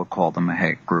people would call them a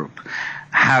hate group.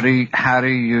 How do you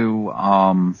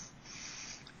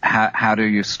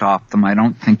stop them? I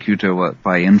don't think you do it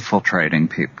by infiltrating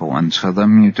people into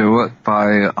them. You do it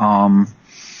by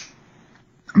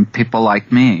people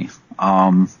like me,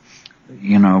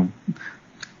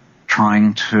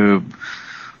 trying to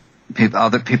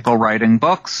other people writing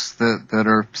books that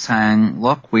are saying,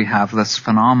 look, we have this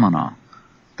phenomena.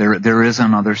 There is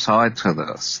another side to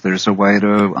this. There's a way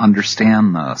to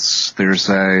understand this.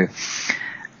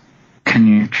 Can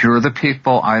you cure the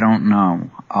people? I don't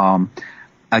know.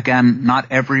 Again, not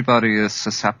everybody is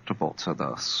susceptible to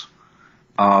this.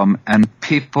 And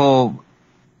people,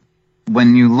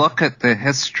 when you look at the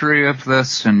history of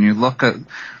this and you look at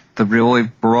the really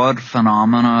broad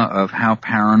phenomena of how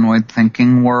paranoid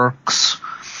thinking works,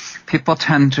 people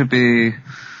tend to be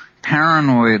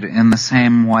paranoid in the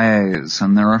same ways,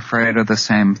 and they're afraid of the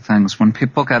same things. When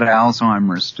people get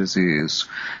Alzheimer's disease,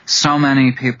 so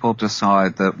many people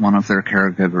decide that one of their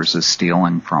caregivers is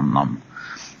stealing from them.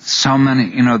 So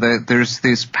many, there's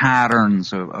these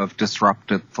patterns of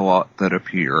disrupted thought that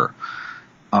appear.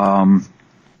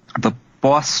 The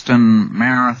Boston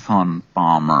Marathon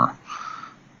bomber,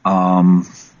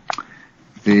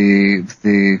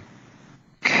 the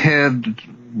kid,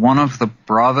 one of the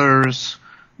brothers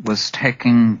was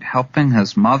helping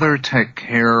his mother take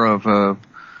care of a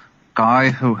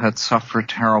guy who had suffered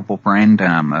terrible brain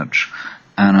damage,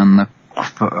 and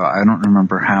I don't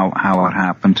remember how it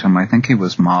happened to him. I think he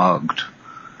was mugged,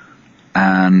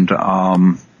 and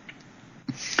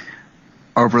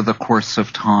over the course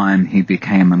of time he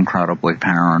became incredibly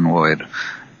paranoid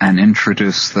and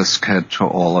introduced this kid to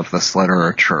all of this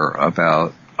literature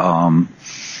about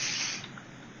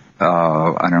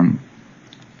I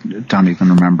don't even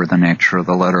remember the nature of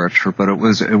the literature, but it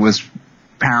was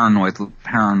paranoid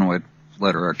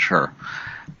literature.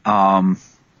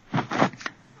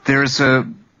 There's a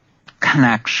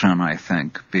connection, I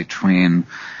think, between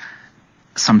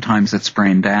sometimes it's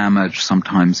brain damage,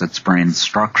 sometimes it's brain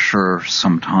structure,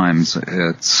 sometimes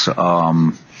it's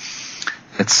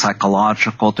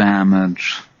psychological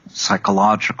damage,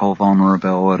 psychological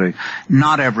vulnerability.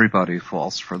 Not everybody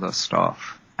falls for this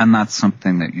stuff. And that's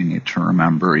something that you need to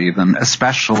remember, even,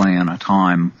 especially in a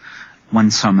time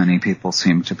when so many people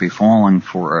seem to be falling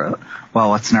for it.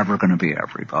 Well, it's never going to be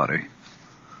everybody.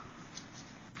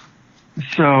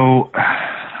 So,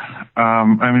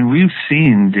 we've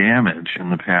seen damage in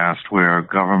the past where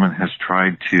government has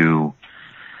tried to,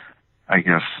 I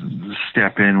guess,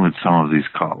 step in with some of these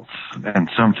cults.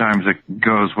 And sometimes it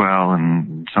goes well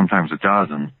and sometimes it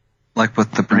doesn't. Like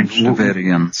with the Branch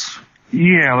Davidians.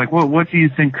 Yeah, like what do you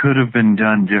think could have been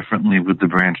done differently with the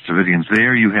Branch Davidians?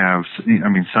 There you have,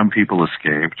 some people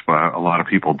escaped, but a lot of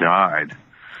people died.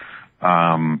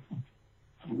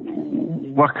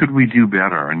 What could we do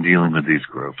better in dealing with these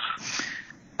groups?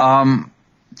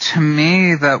 To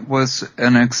me, that was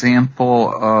an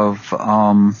example of,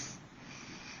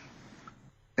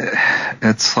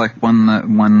 it's like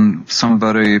when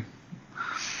somebody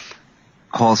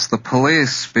calls the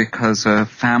police because a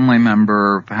family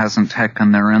member hasn't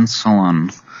taken their insulin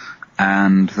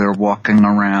and they're walking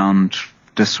around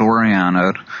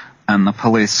disoriented and the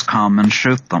police come and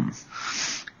shoot them.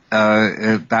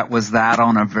 That was that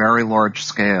on a very large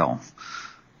scale.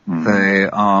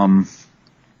 Mm-hmm.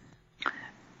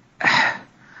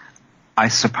 I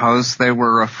suppose they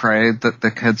were afraid that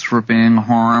the kids were being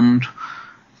harmed,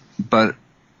 but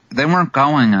they weren't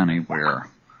going anywhere.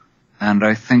 And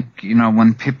I think,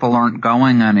 when people aren't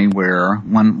going anywhere,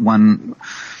 when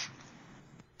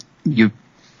you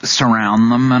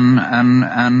surround them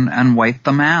and wait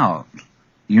them out,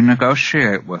 you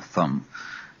negotiate with them.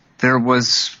 There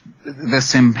was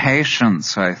this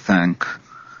impatience, I think.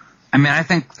 I mean, I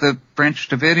think the Branch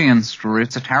Davidian story,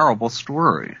 it's a terrible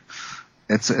story.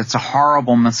 It's a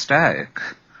horrible mistake.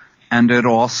 And it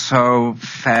also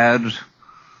fed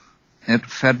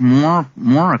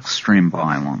more extreme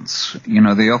violence. You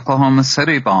know, the Oklahoma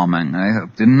City bombing,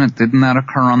 didn't that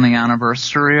occur on the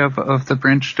anniversary of the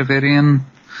Branch Davidian?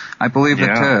 I believe it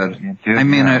did. I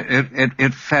mean,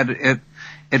 it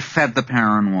fed the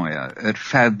paranoia. It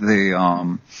fed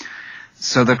the,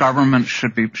 so the government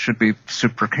should be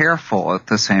super careful at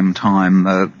the same time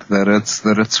that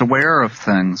it's aware of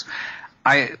things.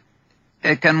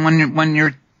 Again, when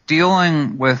you're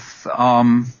dealing with,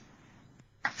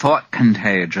 thought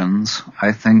contagions,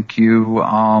 I think you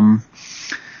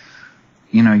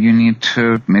need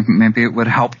to, maybe it would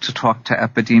help to talk to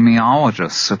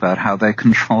epidemiologists about how they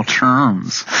control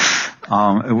germs.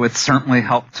 It would certainly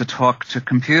help to talk to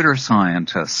computer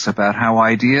scientists about how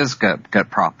ideas get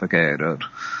propagated.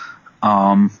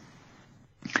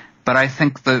 But I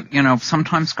think that,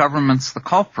 sometimes government's the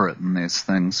culprit in these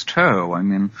things too. I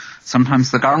mean,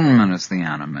 sometimes the government is the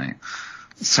enemy.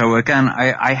 So again,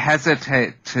 I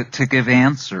hesitate to give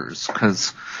answers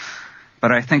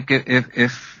but I think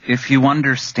if you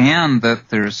understand that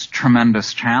there's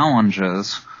tremendous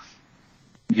challenges,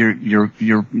 you're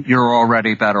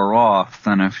already better off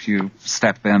than if you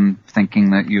step in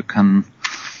thinking that you can,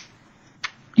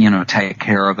 take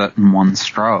care of it in one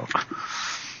stroke.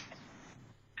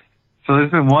 So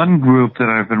there's been one group that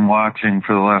I've been watching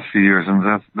for the last few years, and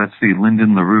that's the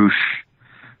Lyndon LaRouche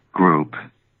group.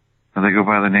 And they go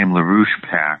by the name LaRouche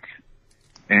Pack.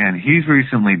 And he's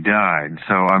recently died,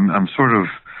 so I'm sort of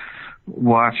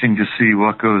watching to see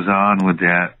what goes on with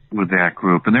that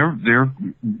group. And they're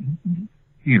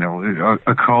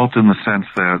a cult in the sense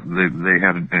that they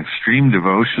had an extreme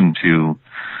devotion to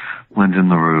Lyndon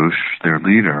LaRouche, their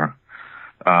leader.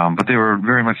 But they were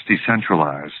very much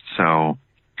decentralized. So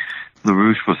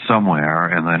LaRouche was somewhere,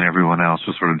 and then everyone else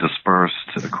was sort of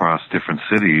dispersed across different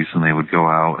cities, and they would go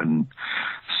out and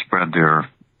spread their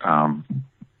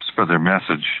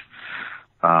message.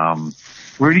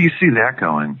 Where do you see that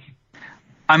going?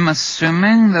 I'm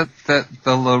assuming that the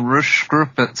LaRouche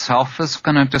group itself is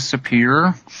going to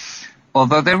disappear.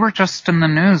 Although they were just in the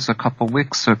news a couple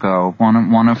weeks ago.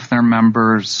 One of their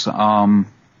members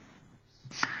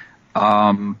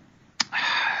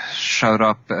showed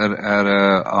up at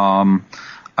a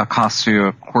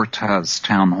Ocasio-Cortez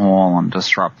town hall and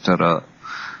disrupted it.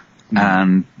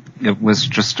 And it was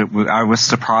I was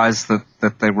surprised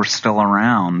that they were still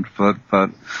around, but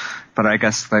I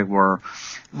guess they were.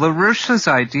 LaRouche's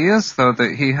ideas, though,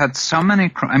 that he had so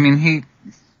many, I mean,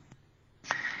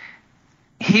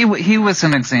 he was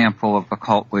an example of a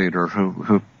cult leader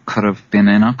who could have been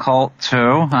in a cult too.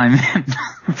 I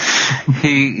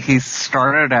mean, he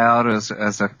started out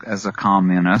as a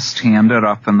communist. He ended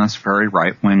up in this very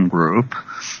right-wing group,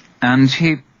 and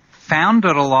he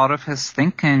founded a lot of his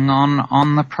thinking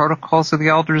on the Protocols of the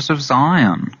Elders of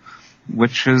Zion,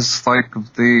 which is like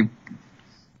the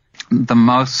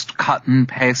most cut and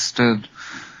pasted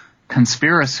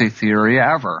conspiracy theory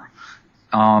ever.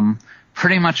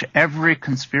 Pretty much every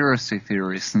conspiracy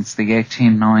theory since the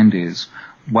 1890s,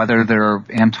 whether they're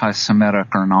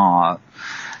anti-Semitic or not,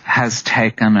 has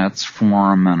taken its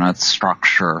form and its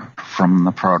structure from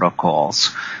the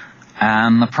Protocols.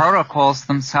 And the Protocols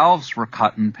themselves were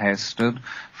cut and pasted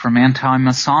from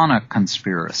anti-Masonic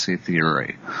conspiracy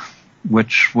theory,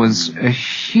 which was a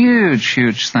huge,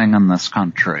 huge thing in this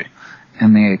country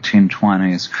in the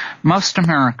 1820s. Most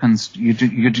Americans,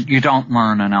 you don't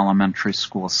learn in elementary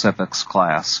school civics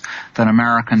class that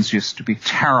Americans used to be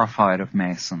terrified of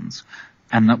Masons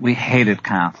and that we hated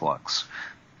Catholics.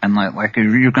 And like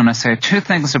you're going to say two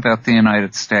things about the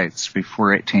United States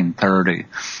before 1830.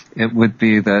 It would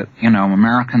be that,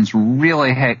 Americans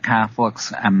really hate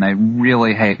Catholics and they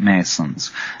really hate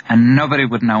Masons. And nobody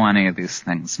would know any of these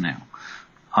things now.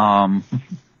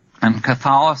 And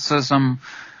Catholicism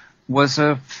was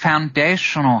a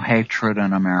foundational hatred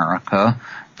in America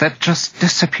that just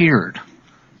disappeared.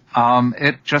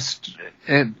 It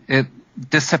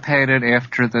dissipated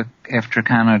after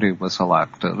Kennedy was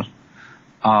elected.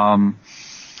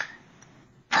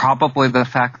 Probably the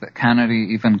fact that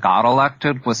Kennedy even got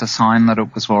elected was a sign that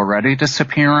it was already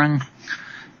disappearing.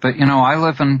 But, I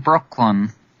live in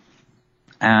Brooklyn,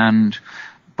 and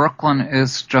Brooklyn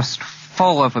is just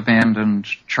full of abandoned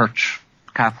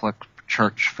Catholic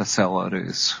church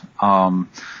facilities,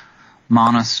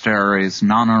 monasteries,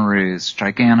 nunneries,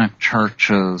 gigantic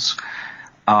churches,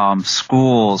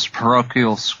 schools,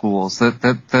 parochial schools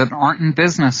that aren't in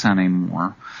business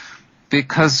anymore.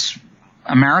 Because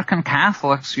American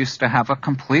Catholics used to have a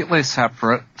completely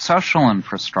separate social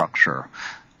infrastructure.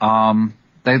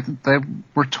 They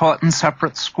were taught in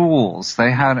separate schools.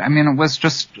 They had, it was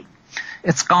just,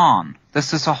 it's gone.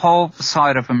 This is a whole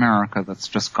side of America that's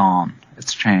just gone.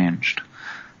 It's changed.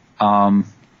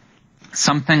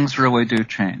 Some things really do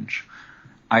change.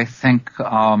 I think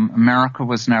America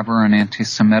was never an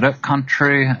anti-Semitic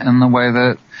country in the way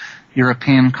that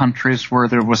European countries were.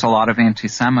 There was a lot of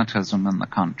anti-Semitism in the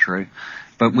country,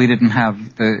 but we didn't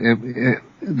have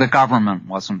the government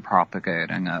wasn't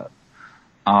propagating it.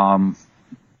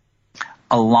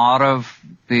 A lot of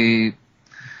the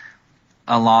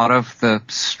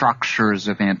structures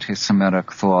of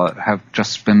anti-Semitic thought have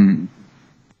just been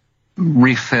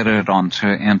refitted onto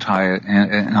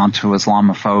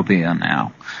Islamophobia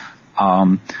now.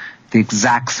 The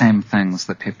exact same things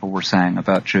that people were saying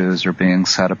about Jews are being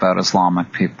said about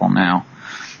Islamic people now.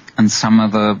 And some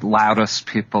of the loudest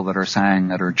people that are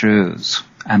saying it are Jews,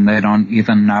 and they don't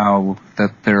even know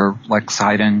that they're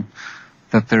citing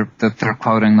that they're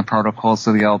quoting the Protocols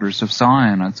of the Elders of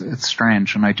Zion. It's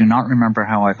strange, and I do not remember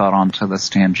how I got onto this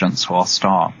tangent, so I'll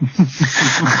stop.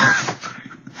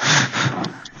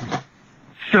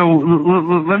 So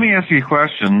let me ask you a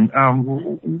question.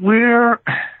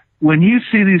 When you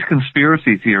see these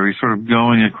conspiracy theories sort of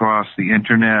going across the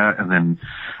internet and then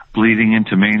bleeding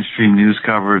into mainstream news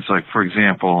coverage, like, for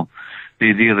example, the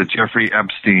idea that Jeffrey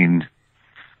Epstein,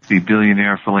 the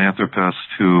billionaire philanthropist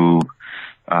who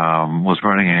was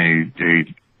running a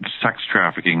sex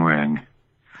trafficking ring,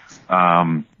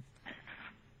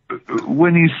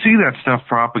 when you see that stuff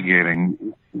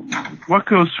propagating, what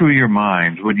goes through your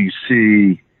mind when you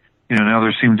see, now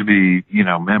there seem to be,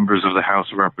 members of the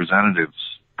House of Representatives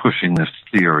pushing this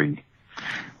theory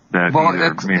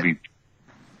that maybe...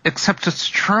 Except it's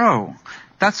true.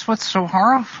 That's what's so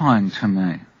horrifying to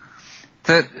me.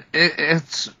 That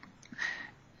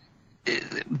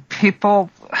people...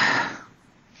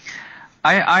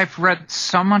 I've read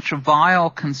so much vile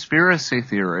conspiracy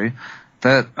theory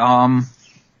that,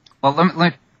 let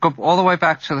me go all the way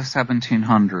back to the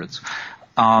 1700s,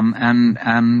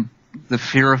 and the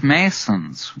fear of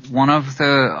Masons. One of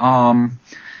the,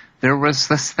 there was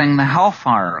this thing, the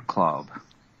Hellfire Club,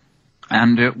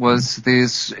 and it was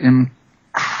these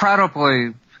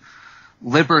incredibly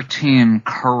libertine,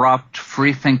 corrupt,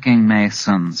 free-thinking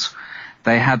Masons.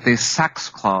 They had these sex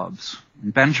clubs.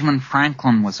 Benjamin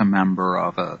Franklin was a member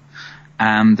of it.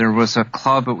 And there was a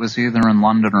club, it was either in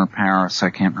London or Paris, I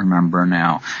can't remember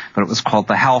now, but it was called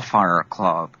the Hellfire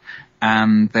Club.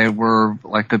 And they were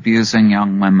abusing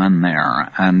young women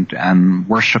there and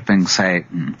worshiping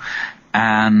Satan.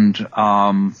 And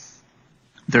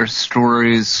there's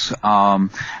stories,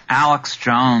 Alex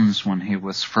Jones, when he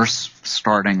was first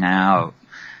starting out,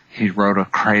 he wrote a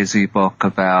crazy book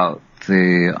about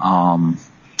the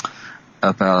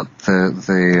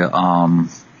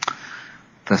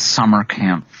summer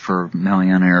camp for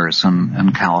millionaires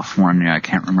in California. I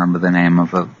can't remember the name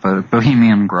of it, but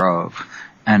Bohemian Grove.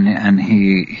 And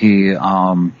he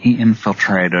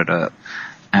infiltrated it,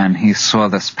 and he saw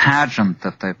this pageant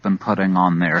that they've been putting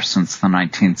on there since the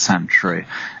 19th century,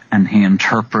 and he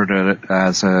interpreted it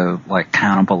as a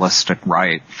cannibalistic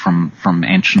rite from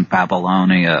ancient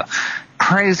Babylonia.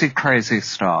 Crazy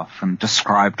stuff, and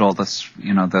described all this,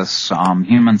 this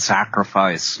human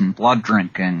sacrifice and blood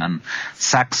drinking and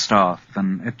sex stuff,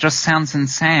 and it just sounds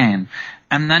insane.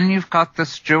 And then you've got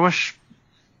this Jewish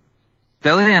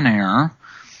billionaire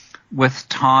with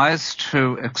ties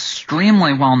to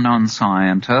extremely well-known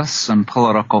scientists and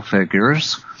political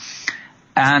figures,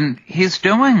 and he's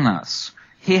doing this.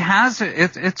 He has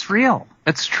it. It's real.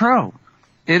 It's true.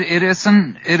 It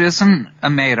isn't a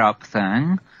made-up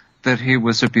thing that he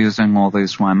was abusing all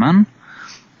these women.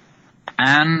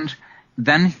 And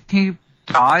then he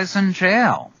dies in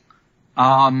jail,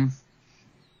 in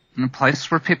a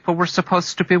place where people were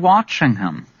supposed to be watching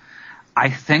him. I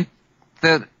think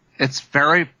that it's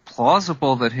very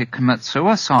plausible that he commits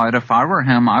suicide. If I were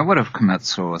him, I would have committed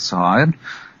suicide.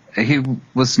 He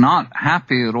was not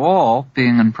happy at all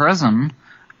being in prison,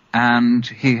 and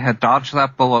he had dodged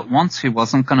that bullet once. He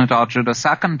wasn't going to dodge it a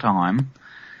second time.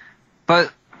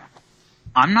 But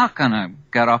I'm not going to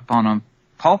get up on a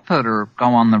pulpit or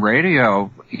go on the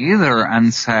radio either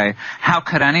and say, how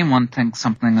could anyone think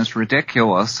something as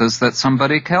ridiculous as that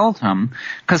somebody killed him?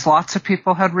 Because lots of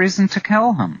people had reason to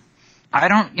kill him. I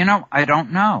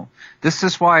don't know. This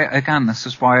is why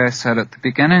I said at the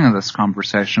beginning of this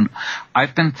conversation,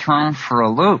 I've been thrown for a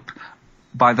loop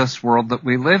by this world that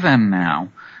we live in now,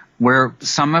 where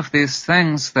some of these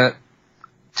things that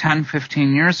 10,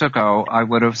 15 years ago I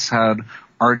would have said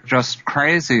are just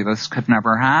crazy. This could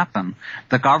never happen.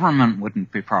 The government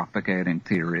wouldn't be propagating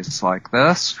theories like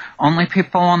this. Only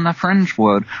people on the fringe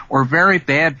would, or very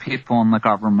bad people in the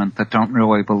government that don't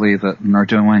really believe it and are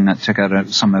doing it to get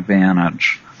some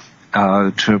advantage,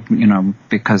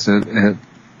 because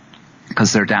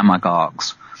they're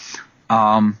demagogues.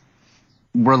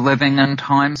 We're living in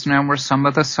times now where some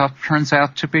of this stuff turns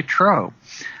out to be true.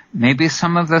 Maybe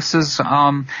some of this is,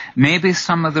 maybe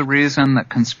some of the reason that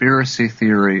conspiracy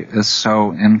theory is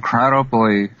so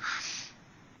incredibly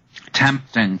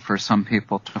tempting for some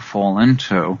people to fall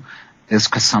into is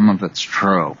because some of it's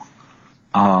true.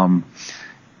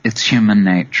 It's human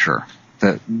nature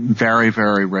that very,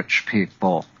 very rich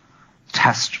people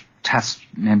test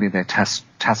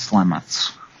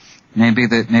limits.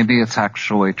 Maybe it's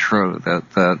actually true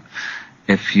that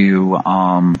if you,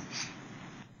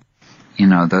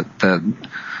 that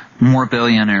more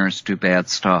billionaires do bad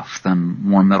stuff than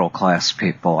more middle class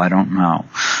people. I don't know.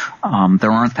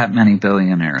 There aren't that many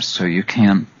billionaires, so you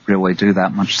can't really do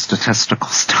that much statistical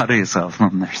studies of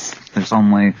them. There's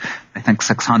only, I think,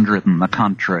 600 in the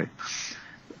country.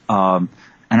 And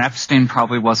Epstein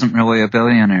probably wasn't really a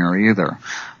billionaire either.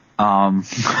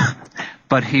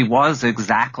 But he was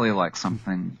exactly like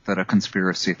something that a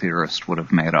conspiracy theorist would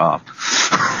have made up.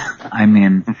 I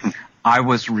mean, I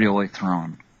was really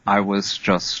thrown. I was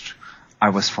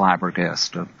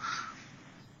flabbergasted.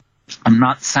 I'm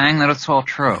not saying that it's all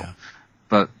true,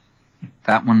 but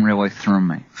that one really threw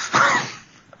me.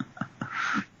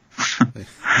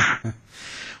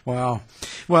 Wow.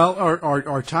 Well,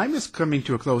 our time is coming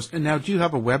to a close. And now, do you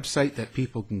have a website that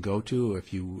people can go to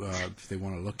if they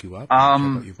want to look you up? Check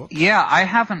out your books? Yeah, I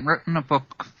haven't written a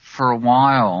book for a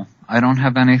while. I don't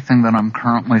have anything that I'm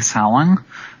currently selling,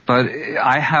 but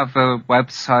I have a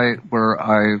website where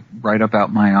I write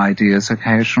about my ideas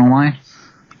occasionally.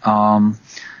 And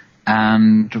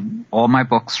all my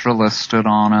books are listed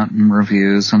on it and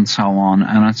reviews and so on,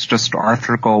 and it's just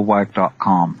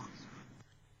arthurgoldwag.com.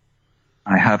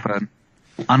 I have an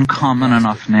uncommon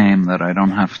enough name that I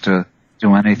don't have to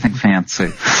do anything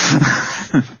fancy.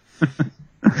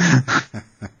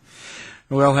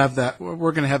 We'll have that.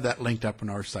 We're going to have that linked up on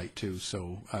our site too,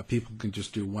 so people can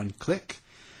just do one click.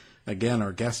 Again,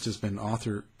 our guest has been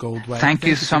Arthur Goldwag. Thank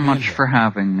you so much for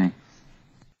having me.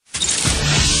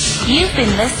 You've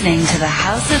been listening to the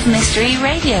House of Mystery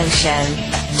radio show.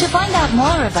 To find out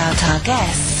more about our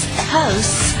guests,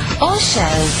 hosts, or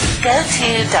shows, go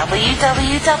to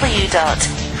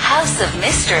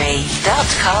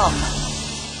www.houseofmystery.com.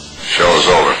 Show's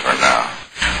over for now.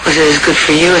 Was it as good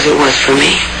for you as it was for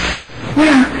me?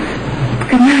 Well,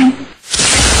 good night.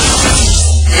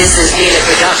 This has been a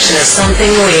production of Something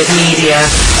Weird Media.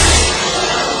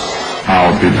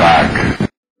 I'll be back.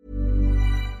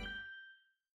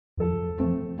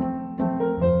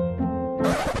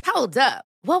 Hold up.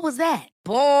 What was that?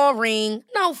 Boring.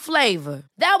 No flavor.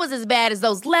 That was as bad as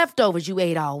those leftovers you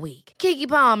ate all week. Keke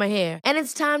Palmer here, and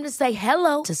it's time to say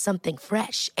hello to something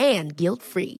fresh and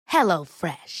guilt-free. Hello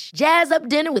Fresh. Jazz up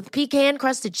dinner with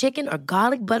pecan-crusted chicken or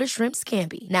garlic butter shrimp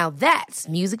scampi. Now that's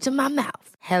music to my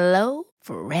mouth. Hello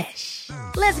Fresh.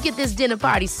 Let's get this dinner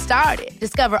party started.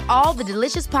 Discover all the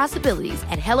delicious possibilities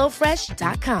at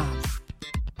HelloFresh.com.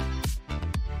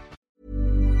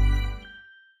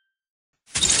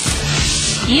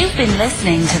 You've been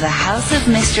listening to the House of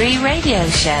Mystery radio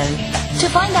show. To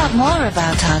find out more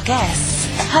about our guests,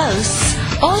 hosts,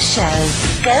 or shows,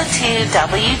 go to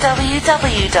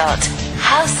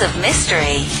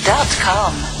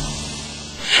www.houseofmystery.com.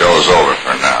 Show's over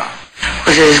for now.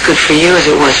 Was it as good for you as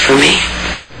it was for me?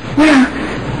 Well,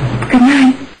 good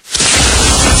night.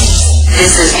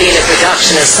 This has been a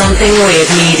production of Something Weird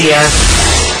Media.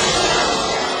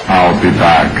 I'll be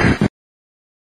back.